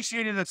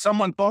appreciated that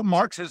someone thought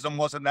Marxism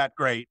wasn't that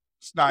great.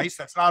 It's nice.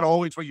 That's not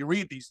always what you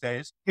read these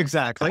days.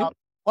 Exactly.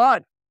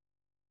 But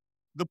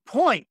the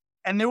point,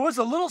 and there was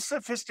a little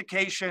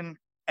sophistication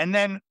and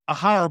then a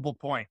horrible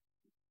point.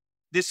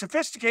 The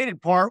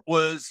sophisticated part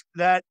was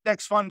that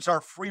index funds are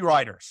free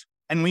riders,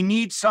 and we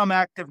need some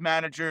active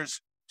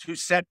managers to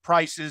set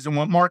prices. And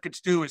what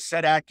markets do is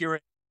set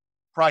accurate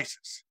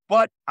prices.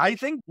 But I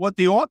think what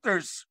the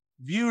authors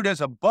viewed as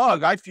a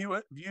bug, I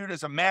viewed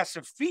as a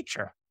massive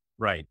feature.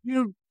 Right.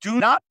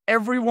 Not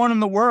everyone in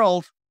the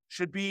world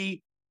should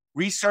be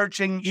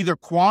researching either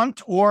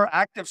quant or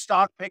active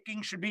stock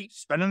picking, should be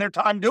spending their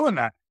time doing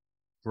that.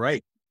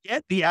 Right.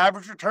 Get the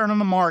average return on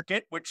the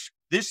market, which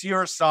this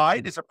year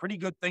aside is a pretty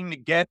good thing to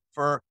get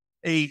for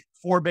a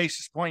 4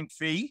 basis point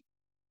fee.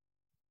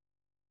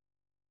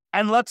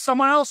 And let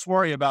someone else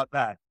worry about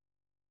that.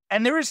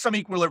 And there is some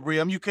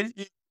equilibrium.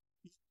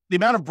 The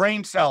amount of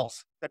brain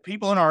cells that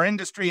people in our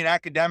industry and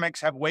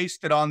academics have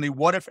wasted on the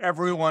what if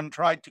everyone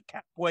tried to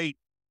cap weight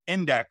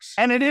index.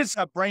 And it is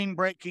a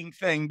brain-breaking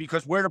thing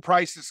because where do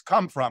prices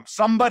come from?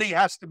 Somebody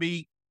has to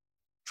be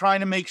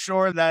trying to make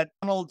sure that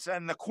McDonald's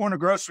and the corner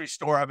grocery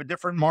store have a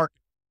different market.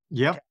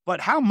 Yep.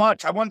 But how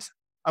much? I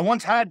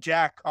once had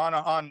Jack on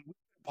a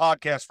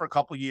podcast for a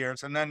couple of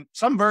years, and then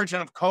some version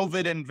of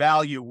COVID and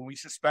value when we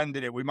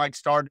suspended it. We might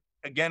start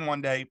again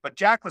one day, but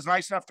Jack was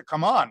nice enough to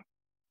come on.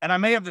 And I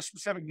may have the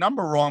specific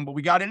number wrong, but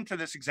we got into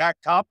this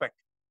exact topic.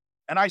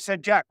 And I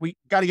said, Jack, we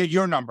got to get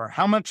your number.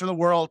 How much of the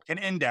world can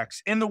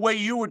index in the way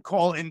you would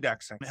call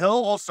indexing? He'll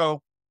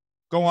also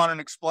go on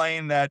and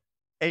explain that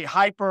a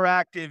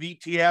hyperactive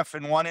ETF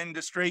in one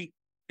industry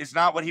is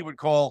not what he would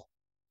call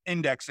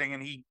indexing.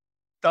 And he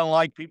doesn't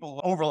like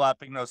people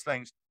overlapping those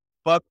things.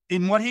 But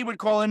in what he would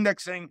call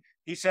indexing,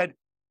 he said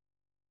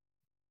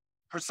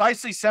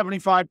precisely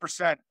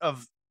 75%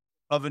 of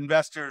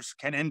investors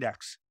can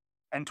index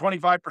and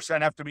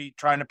 25% have to be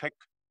trying to pick,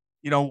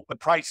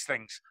 price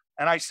things.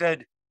 And I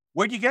said,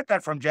 where'd you get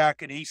that from,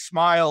 Jack? And he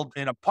smiled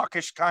in a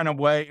puckish kind of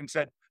way and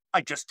said,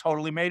 I just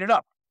totally made it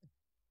up.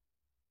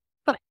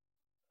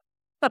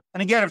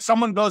 And again, if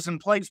someone goes and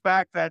plays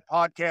back that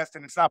podcast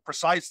and it's not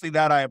precisely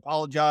that, I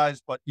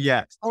apologize. But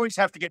yeah, always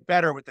have to get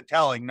better with the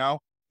telling, no?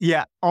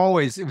 Yeah,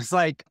 always. It was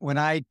like when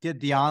I did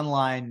the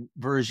online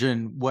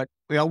version, what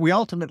we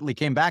ultimately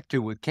came back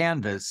to with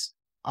Canvas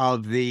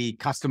of the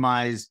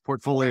customized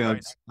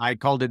portfolios. Right. I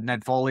called it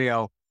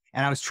Netfolio.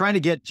 And I was trying to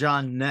get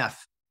John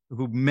Neff,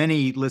 who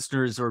many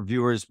listeners or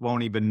viewers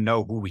won't even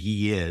know who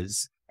he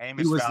is.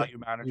 Famous value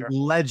manager.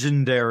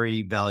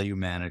 Legendary value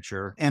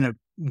manager and a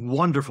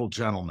wonderful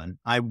gentleman.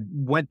 I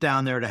went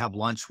down there to have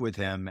lunch with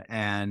him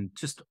and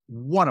just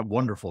what a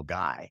wonderful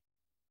guy.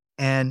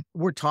 And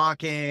we're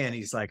talking and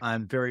he's like,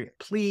 I'm very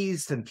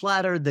pleased and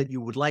flattered that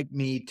you would like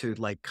me to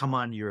come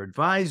on your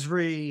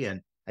advisory.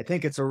 And I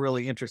think it's a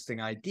really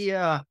interesting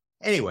idea.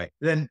 Anyway,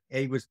 then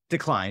he was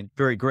declined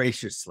very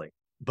graciously.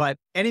 But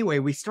anyway,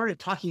 we started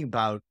talking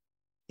about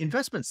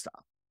investment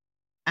stuff.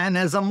 And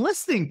as I'm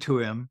listening to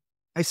him,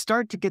 I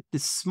start to get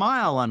this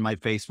smile on my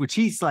face, which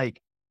he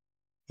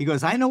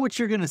goes, I know what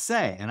you're going to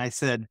say. And I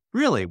said,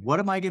 really, what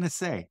am I going to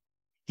say?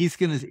 He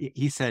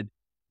said,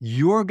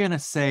 you're going to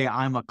say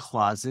I'm a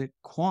closet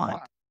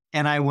quant.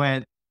 And I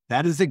went,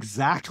 that is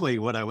exactly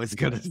what I was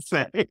going to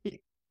say.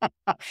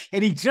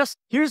 And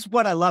here's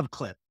what I love,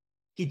 Cliff.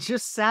 He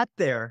just sat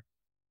there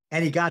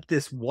and he got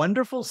this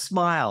wonderful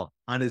smile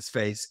on his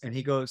face. And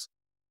he goes,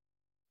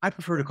 I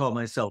prefer to call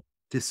myself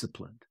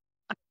disciplined.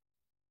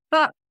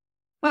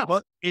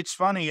 Well, it's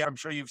funny. I'm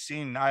sure you've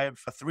seen, I have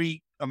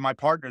 3 of my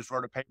partners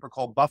wrote a paper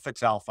called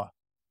Buffett's Alpha.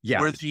 Yeah.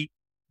 Where he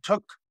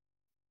took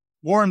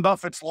Warren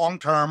Buffett's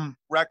long-term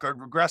record,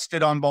 regressed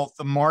it on both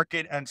the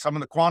market and some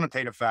of the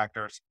quantitative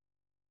factors,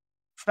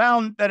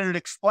 found that it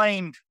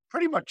explained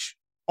pretty much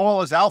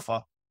all his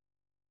alpha,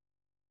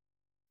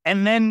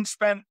 and then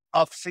spent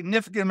a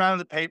significant amount of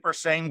the paper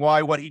saying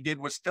why what he did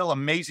was still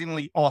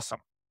amazingly awesome.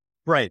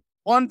 Right.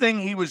 One thing,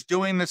 he was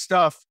doing this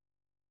stuff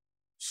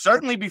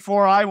certainly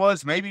before I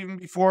was, maybe even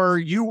before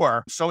you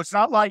were. So it's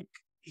not like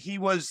he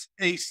was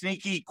a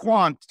sneaky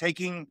quant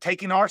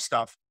taking our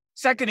stuff.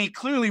 Second, he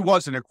clearly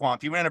wasn't a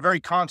quant. He ran a very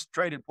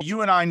concentrated.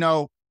 You and I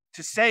know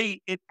to say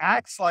it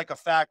acts like a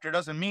factor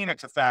doesn't mean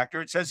it's a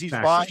factor. It says he's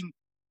buying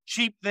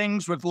cheap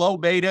things with low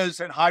betas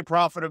and high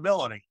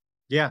profitability.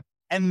 Yeah.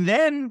 And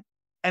then,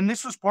 and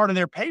this was part of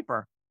their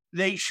paper,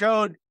 they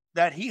showed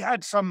that he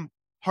had some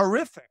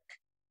horrific,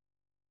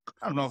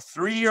 I don't know,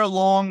 3-year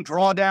long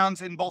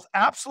drawdowns in both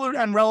absolute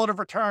and relative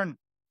return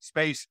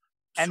space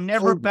and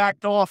never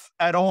backed off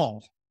at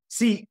all.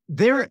 See,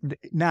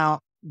 now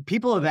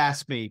people have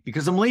asked me,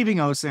 because I'm leaving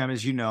OSAM,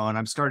 as you know, and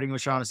I'm starting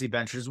O'Shaughnessy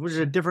Ventures, which is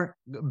a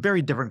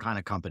very different kind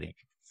of company.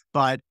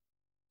 But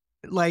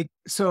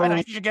so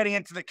and you're getting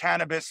into the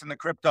cannabis and the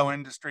crypto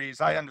industries.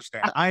 I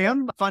understand. I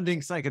am funding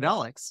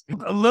psychedelics.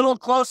 A little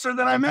closer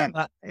than I meant.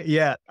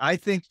 Yeah, I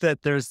think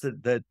that there's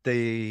the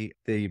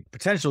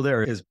potential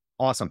there is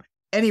awesome.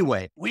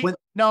 Anyway, we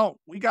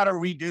got to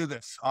redo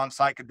this on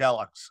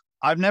psychedelics.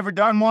 I've never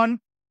done one,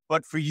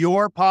 but for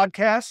your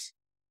podcast,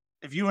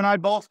 if you and I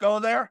both go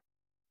there,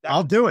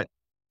 I'll do it.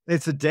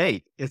 It's a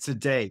date.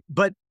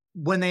 But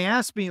when they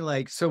ask me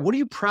so what are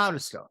you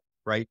proudest of,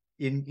 right,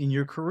 in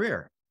your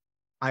career?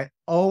 I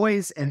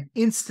always and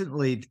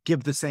instantly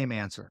give the same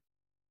answer.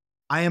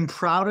 I am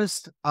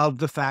proudest of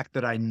the fact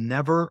that I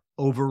never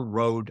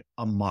overrode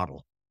a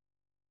model.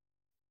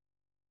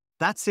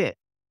 That's it.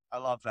 I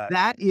love that.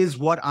 That is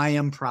what I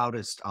am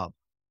proudest of.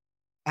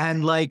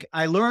 And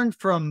I learned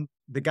from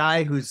the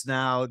guy who's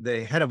now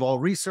the head of all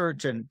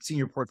research and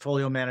senior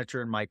portfolio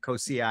manager and my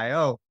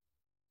co-CIO,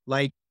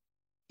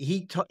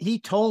 he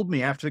told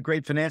me after the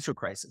great financial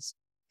crisis,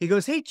 he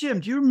goes, "Hey,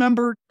 Jim, do you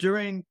remember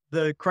during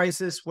the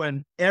crisis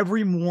when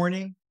every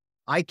morning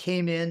I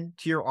came in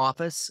to your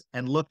office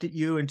and looked at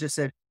you and just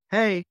said,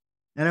 'Hey,'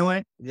 and I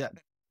went, 'Yeah,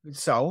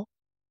 so,'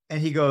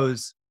 and he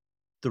goes,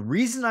 'The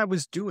reason I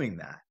was doing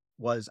that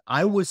was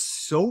I was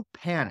so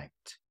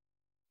panicked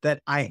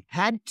that I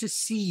had to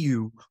see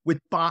you with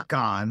Bach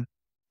on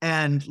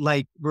and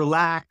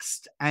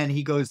relaxed.' And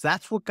he goes,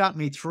 'That's what got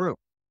me through.'"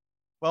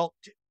 Well,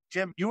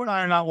 Jim, you and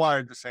I are not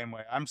wired the same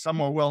way. I'm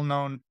somewhat well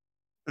known.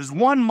 There's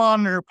one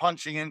monitor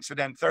punching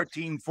incident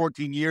 13,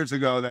 14 years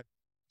ago that's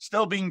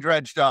still being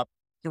dredged up.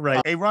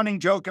 Right. A running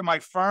joke at my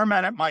firm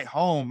and at my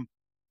home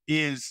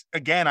is,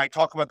 again, I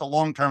talk about the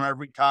long term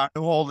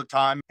all the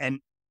time. And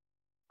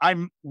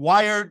I'm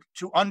wired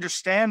to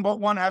understand what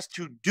one has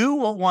to do,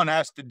 what one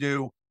has to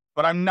do,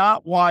 but I'm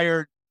not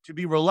wired to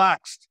be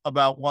relaxed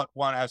about what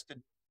one has to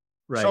do.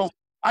 Right. So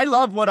I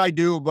love what I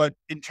do, but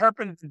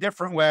interpret it a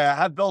different way. I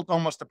have built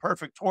almost a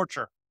perfect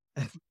torture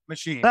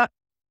machine.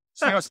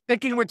 So,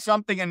 sticking with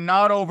something and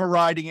not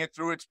overriding it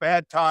through its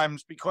bad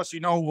times because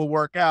it will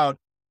work out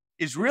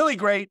is really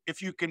great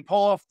if you can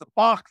pull off the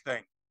Bach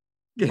thing.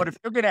 But if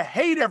you're going to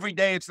hate every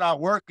day it's not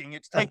working,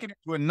 it's taking it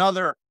to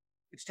another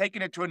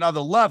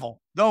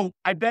level. Though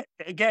I bet,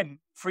 again,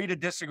 free to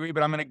disagree,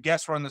 but I'm going to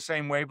guess we're on the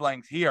same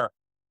wavelength here.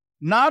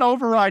 Not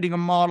overriding a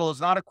model is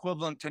not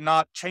equivalent to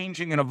not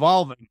changing and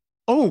evolving.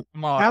 Oh,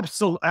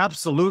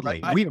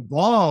 absolutely. We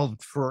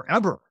evolved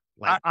forever.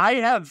 I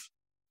have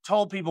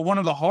told people one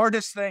of the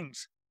hardest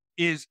things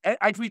is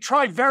we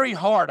try very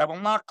hard. I will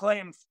not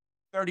claim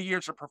 30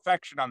 years of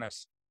perfection on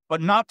this,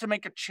 but not to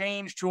make a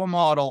change to a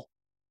model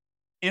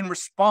in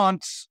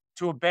response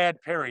to a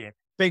bad period.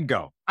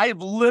 Bingo. I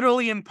have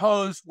literally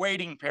imposed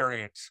waiting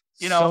periods.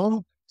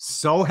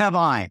 So have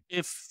I.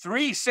 If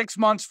 3-6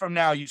 months from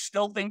now, you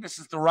still think this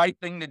is the right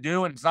thing to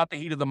do and it's not the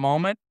heat of the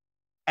moment,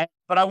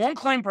 but I won't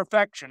claim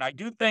perfection. I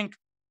do think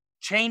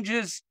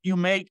changes you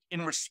make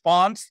in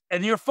response,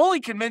 and you're fully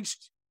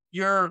convinced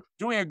you're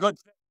doing a good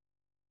thing.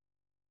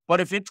 But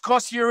if it's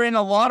because you're in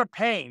a lot of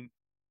pain,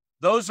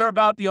 those are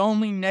about the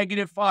only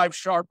 -5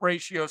 Sharpe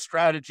ratio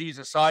strategies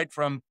aside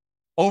from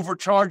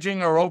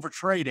overcharging or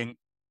overtrading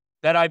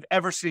that I've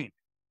ever seen.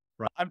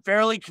 Right. I'm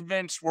fairly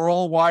convinced we're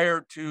all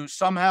wired to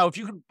somehow, if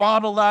you could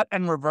bottle that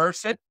and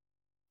reverse it,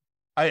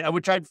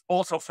 which I've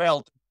also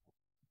failed,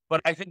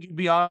 but I think you'd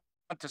be on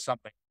to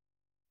something.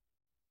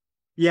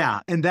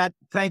 Yeah. And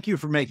thank you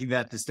for making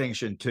that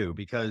distinction too,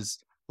 because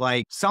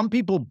some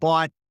people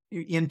bought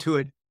into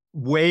it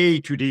way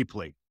too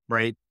deeply,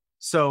 right?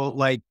 So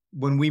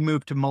when we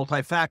moved to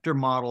multi-factor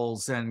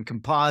models and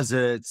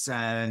composites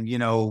and,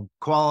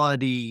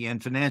 quality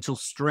and financial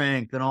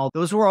strength and all,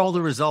 those were all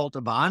the result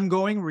of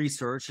ongoing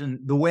research. And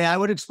the way I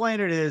would explain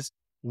it is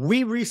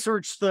we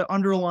research the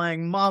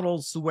underlying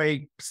models the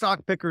way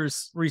stock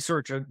pickers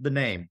research the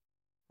name.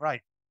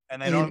 Right.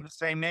 And they don't have the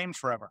same names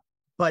forever.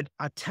 But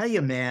I tell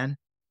you, man,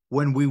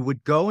 when we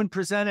would go and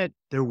present it,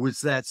 there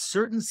was that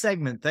certain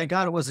segment, thank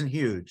God it wasn't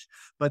huge,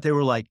 but they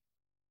were like,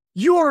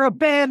 "You're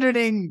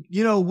abandoning,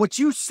 what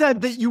you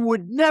said that you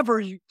would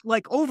never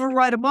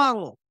override a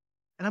model."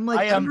 And I'm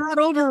like, I'm not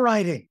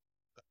overriding.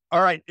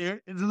 All right.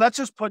 Let's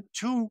just put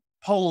 2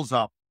 polls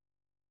up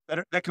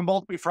that can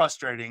both be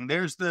frustrating.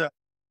 There's the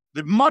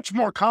much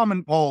more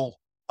common poll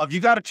of you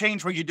got to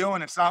change what you're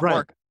doing. It's not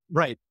working.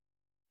 Right.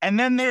 And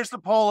then there's the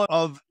poll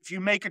of if you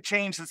make a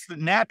change, it's the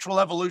natural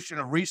evolution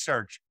of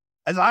research.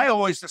 As I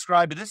always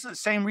describe it, this is the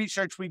same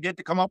research we did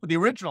to come up with the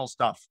original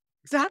stuff.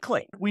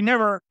 Exactly. We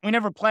never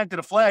planted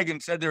a flag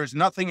and said there is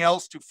nothing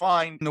else to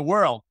find in the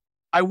world.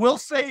 I will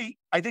say,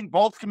 I think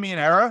both can be an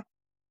error,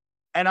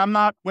 and I'm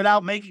not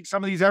without making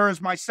some of these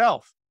errors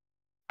myself.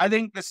 I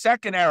think the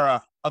second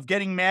era of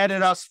getting mad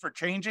at us for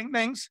changing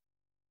things,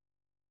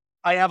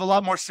 I have a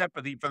lot more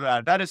sympathy for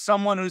that. That is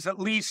someone who's at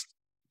least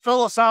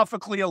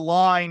philosophically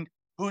aligned,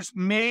 who's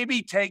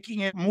maybe taking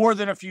it more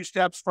than a few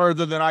steps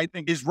further than I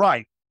think is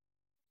right.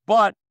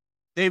 But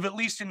they've at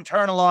least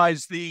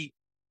internalized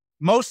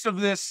most of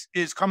this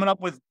is coming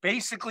up with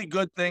basically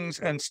good things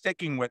and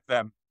sticking with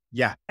them.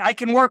 Yeah. I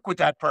can work with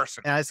that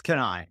person. As can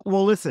I.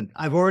 Well, listen,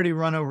 I've already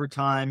run over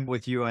time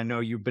with you. I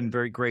know you've been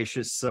very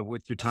gracious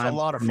with your time. It's a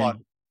lot of fun.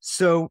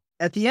 So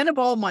at the end of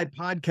all my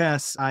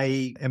podcasts,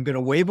 I am going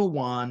to wave a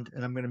wand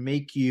and I'm going to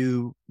make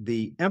you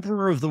the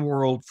emperor of the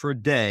world for a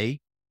day.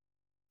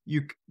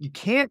 You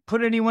can't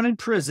put anyone in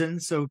prison,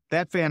 so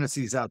that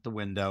fantasy's out the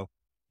window.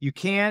 You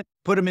can't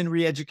put them in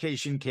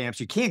re-education camps.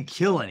 You can't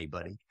kill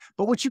anybody.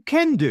 But what you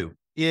can do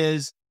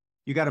is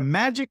you got a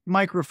magic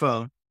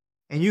microphone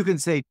and you can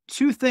say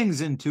two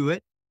things into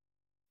it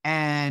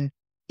and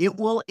it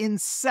will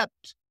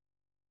incept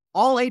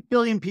all 8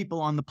 billion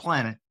people on the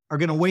planet are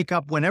going to wake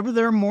up whenever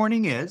their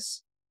morning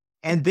is,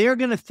 and they're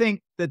going to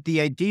think that the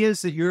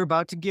ideas that you're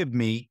about to give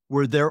me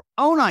were their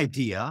own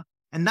idea.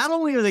 And not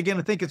only are they going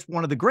to think it's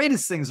one of the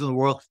greatest things in the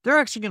world, they're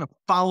actually going to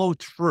follow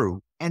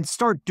through and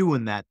start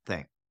doing that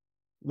thing.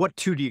 What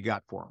two do you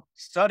got for them?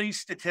 Study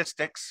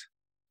statistics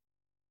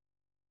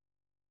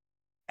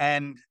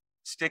and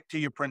stick to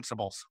your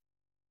principles.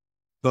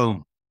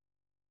 Boom.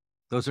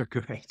 Those are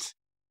great.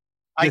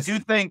 I do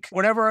think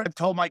whatever I've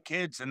told my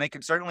kids, and they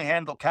can certainly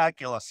handle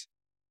calculus,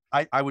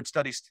 I would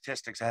study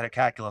statistics ahead of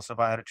calculus if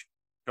I had a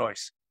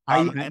choice.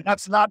 And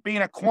that's not being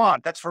a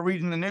quant. That's for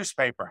reading the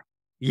newspaper.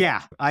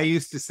 Yeah. I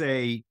used to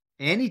say,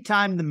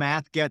 anytime the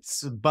math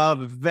gets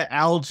above the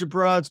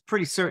algebra, it's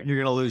pretty certain you're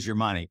going to lose your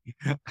money.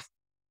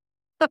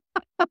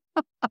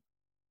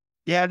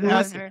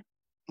 Yeah.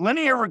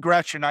 Linear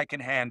regression I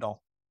can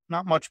handle.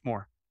 Not much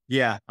more.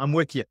 Yeah, I'm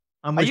with you.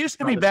 I used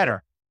to be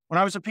better. When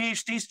I was a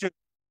PhD student,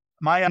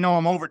 I know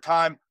I'm over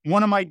time.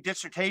 One of my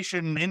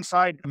dissertation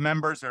inside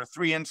members, there are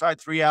 3 inside,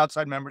 3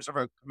 outside members of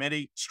a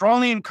committee,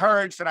 strongly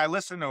encouraged, and I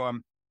listened to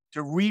him,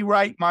 to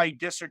rewrite my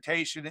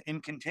dissertation in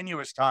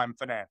continuous time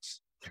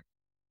finance.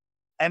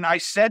 And I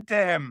said to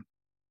him,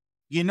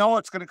 you know,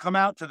 it's going to come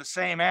out to the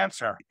same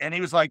answer. And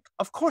he was like,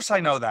 of course I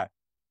know that,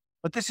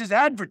 but this is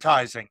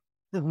advertising.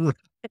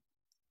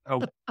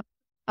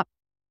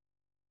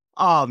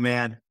 Oh,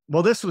 man.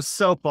 Well, this was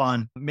so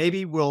fun.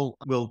 Maybe we'll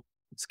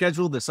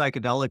schedule the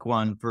psychedelic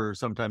one for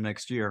sometime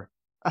next year.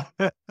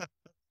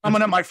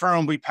 Someone at my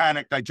firm, we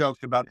panicked. I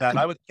joked about that.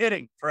 I was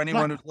kidding for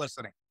anyone who's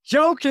listening.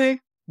 Joking.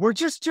 We're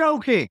just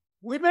joking.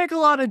 We make a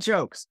lot of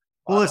jokes.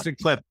 Well, listen,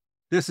 Cliff,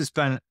 this has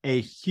been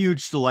a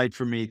huge delight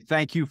for me.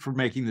 Thank you for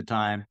making the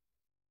time.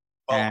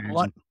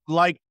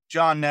 Like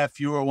John Neff,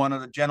 you are one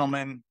of the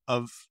gentlemen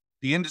of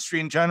the industry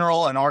in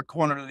general and our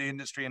corner of the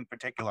industry in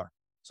particular.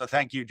 So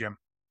thank you, Jim.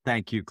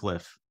 Thank you,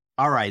 Cliff.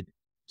 All right.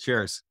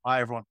 Cheers.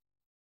 Bye, everyone.